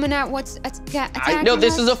coming at attacking No,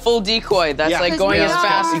 this us? is a full decoy. That's Yeah. like going Yeah. as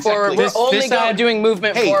fast Exactly. forward. This- We're only this side- doing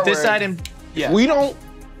movement Hey, forward. This side and If we don't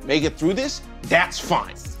make it through this, that's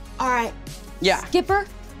fine. All right, Yeah. Skipper,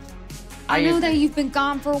 I know that you've been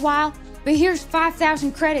gone for a while, but here's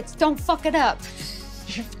 5,000 credits. Don't fuck it up.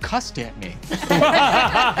 You cussed at me.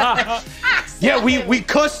 yeah, we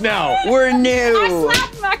cuss now. We're new. I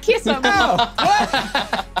slapped him, I kiss him.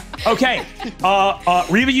 Okay,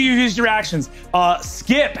 Reva, you used your actions.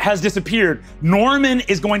 Skip has disappeared. Norman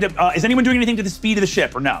is going to, is anyone doing anything to the speed of the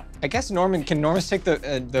ship or no? I guess can Norman take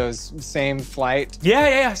those same flight?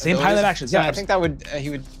 Yeah. Same pilot actions. Yeah, I think that would,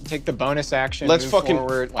 he would take the bonus action, Let's move fucking,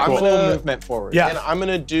 forward, I'm full gonna, movement forward. Yeah. And I'm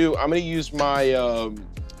gonna use my,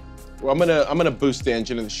 I'm gonna boost the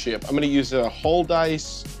engine of the ship. I'm gonna use a hull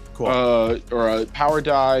dice, or a power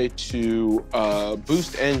die to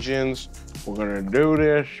boost engines. We're gonna do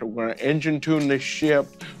this. We're gonna engine tune the ship.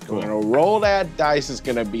 We're gonna roll that dice. It's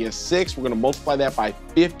gonna be a 6. We're gonna multiply that by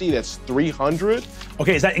 50. That's 300.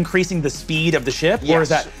 Okay, is that increasing the speed of the ship? Yes, or is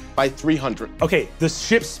that by 300. Okay, the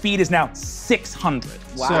ship's speed is now 600.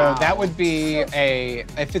 Wow. So that would be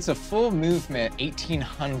if it's a full movement,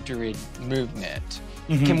 1800 movement.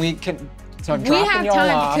 So I'm we dropping have y'all time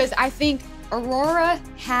off. because I think Aurora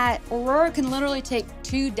can literally take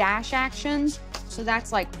 2 dash actions, so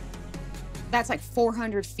that's like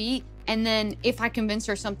 400 feet. And then if I convince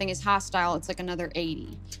her something is hostile, it's like another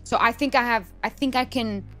 80. So I think I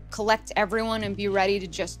can collect everyone and be ready to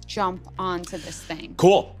just jump onto this thing.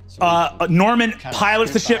 Cool. Norman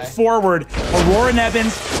pilots the ship forward. Aurora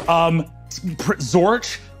Nebbins,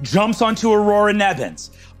 Zorch jumps onto Aurora Nebbins.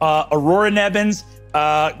 Aurora Nebbins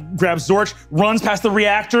grabs Zorch, runs past the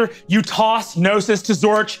reactor. You toss Gnosis to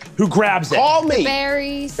Zorch, who grabs it. Call me.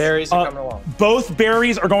 Berries. Berries are coming along. Both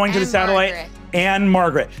berries are going to the satellite. Margaret. And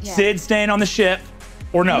Margaret. Yeah. Sid staying on the ship.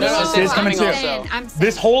 Or no, Sid's coming too.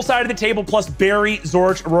 This whole side of the table plus Barry,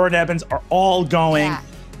 Zorch, Aurora Nebbins are all going. Yeah.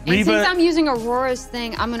 And Reva, since I'm using Aurora's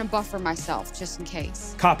thing, I'm gonna buffer myself just in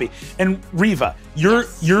case. copy. And Reva,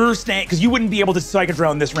 you're staying, because you wouldn't be able to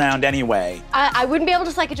psychodrone this round anyway. I wouldn't be able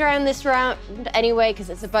to psychodrone this round anyway because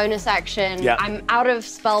it's a bonus action. Yeah. I'm out of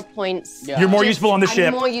spell points. You're more useful on the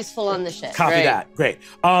ship. I'm more useful on the ship. Copy that. Great.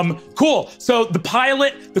 Cool. So the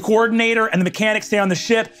pilot, the coordinator, and the mechanic stay on the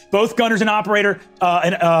ship. Both gunners and operator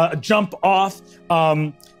jump off.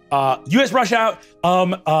 U.S. rush out.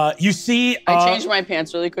 You see. I change my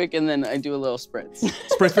pants really quick and then I do a little spritz.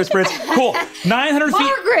 Spritz. Cool. 900 feet.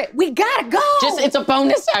 Margaret, we gotta go. It's a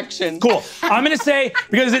bonus action. Cool. I'm gonna say,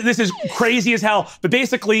 because this is crazy as hell, but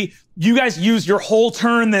basically, you guys use your whole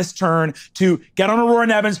turn this turn to get on Aurora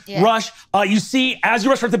Nebbins, rush. You see, as you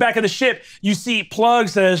rush toward the back of the ship, you see Plug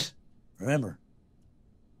says, remember,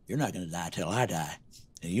 you're not gonna die till I die.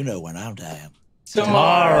 And you know when I'm dying.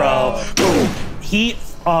 Tomorrow. He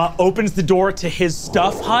opens the door to his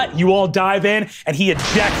stuff hut. You all dive in, and he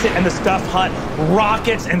ejects it, and the stuff hut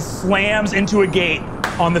rockets and slams into a gate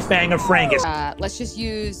on the Fang of Frangus. Let's just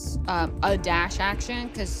use a dash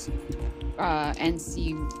action, and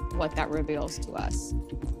see what that reveals to us.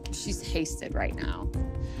 She's hasted right now.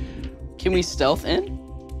 Can we stealth in?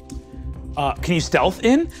 Can you stealth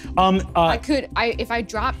in? If I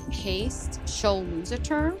drop haste, she'll lose a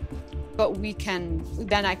turn. But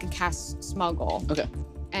then I can cast Smuggle. Okay.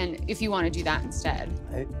 And if you want to do that instead.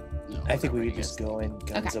 I think we would just go in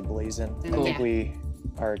guns a-blazing. I think we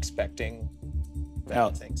are expecting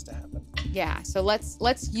bad things to happen. Yeah, so let's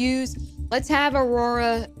have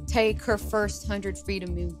Aurora take her first 100 feet of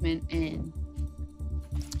movement in.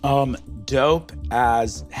 Dope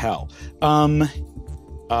as hell.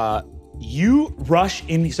 You rush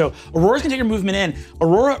in, so Aurora's gonna take her movement in.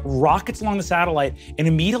 Aurora rockets along the satellite and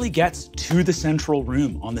immediately gets to the central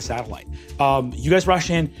room on the satellite. You guys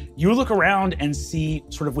rush in, you look around and see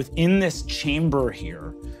sort of within this chamber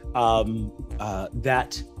here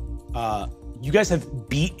that you guys have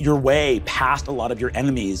beat your way past a lot of your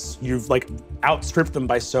enemies. You've like outstripped them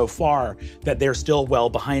by so far that they're still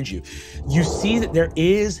well behind you. You see that there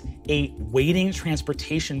is a waiting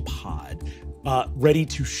transportation pod ready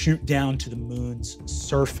to shoot down to the moon's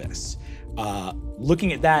surface.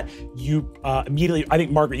 Looking at that, you immediately, I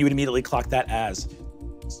think Margaret, you would immediately clock that as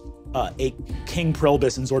a King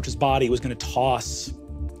Prilbus in Zorch's body was gonna toss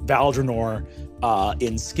Valdrenor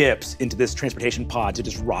in skips into this transportation pod to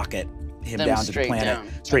just rocket him down to the planet,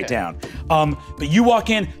 straight down. But you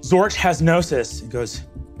walk in, Zorch has Gnosis and goes,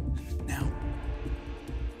 now.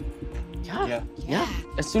 Yeah.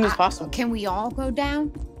 As soon as possible. Can we all go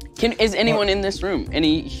down? Is anyone in this room?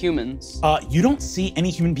 Any humans? You don't see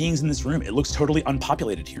any human beings in this room. It looks totally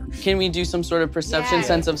unpopulated here. Can we do some sort of perception,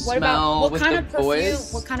 sense of smell with the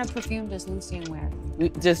boys? What kind of perfume does Lucian wear?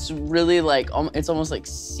 Just really like, it's almost like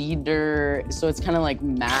cedar. So it's kind of like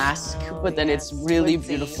mask, but then it's really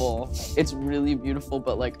beautiful. It's really beautiful,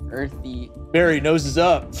 but like earthy. Barry, nose is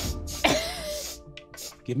up.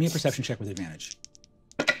 Give me a perception check with advantage.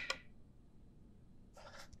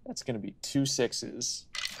 That's gonna be 2 6s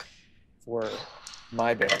for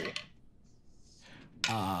my Barry.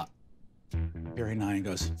 Barry 9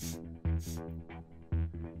 goes,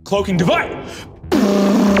 cloaking device.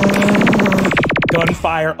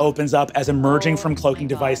 Gunfire opens up as emerging from cloaking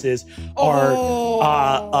devices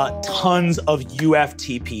are tons of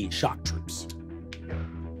UFTP shock troops.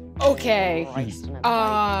 Okay.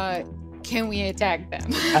 Can we attack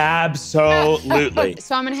them? Absolutely.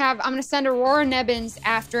 So I'm gonna send Aurora Nebbins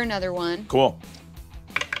after another one. Cool.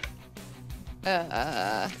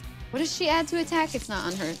 What does she add to attack? It's not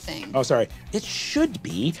on her thing. Oh, sorry. It should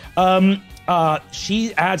be.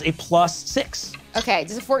 She adds a +6. Okay,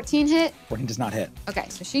 does a 14 hit? 14 does not hit. Okay,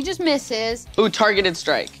 so she just misses. Ooh, targeted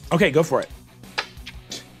strike. Okay, go for it.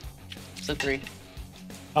 So 3.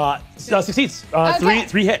 Succeeds. Okay.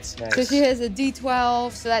 Three hits. So she has a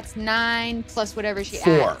D12, so that's 9 plus whatever she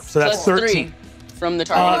 4. adds. So that's Plus 13. 3 from the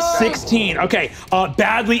targeted strike. 16. Okay.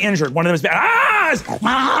 Badly injured. One of them is bad.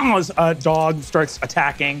 As a dog starts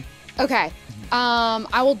attacking. Okay.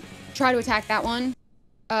 I will try to attack that one.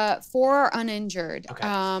 4 are uninjured. Okay.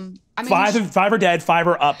 I mean, 5 are dead, 5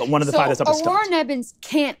 are up, but one of the 5 that's up is Aurora stunned. Nebbins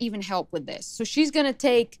can't even help with this. So she's gonna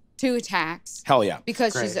take 2 attacks. Hell yeah.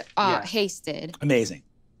 Because she's hasted. Amazing.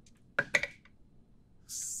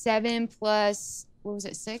 7 plus, what was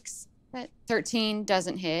it, 6? That 13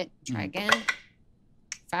 doesn't hit. Try again.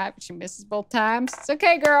 5, she misses both times. It's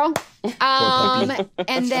okay, girl.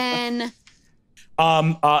 And then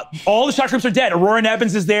all the shock troops are dead. Aurora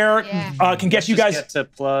Nebbins is there. Yeah. Can get you guys. Get to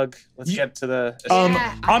plug. Let's get to the.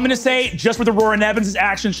 I'm gonna say just with Aurora Nebbins'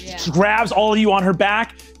 action, she grabs all of you on her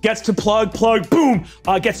back, gets to plug, boom,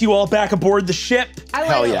 gets you all back aboard the ship.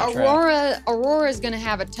 Hell yeah. Aurora's gonna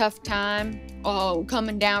have a tough time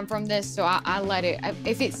coming down from this, so I let it.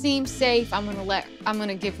 If it seems safe, I'm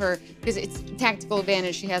gonna give her, because it's tactical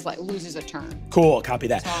advantage. She has loses a turn. Cool, copy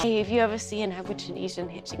that. Hey, if you ever see an Aborigine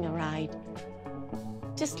hitching a ride,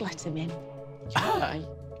 just let him in.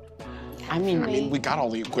 I mean, we got all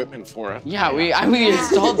the equipment for it. Yeah, we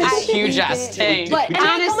installed this huge ass tank. But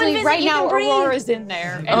honestly, right now Aurora's in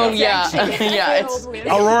there. Oh yeah, yeah.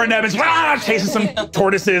 Aurora Nebbins chasing some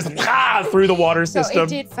tortoises through the water system. So it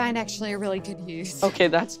did find actually a really good use. Okay,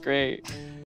 that's great.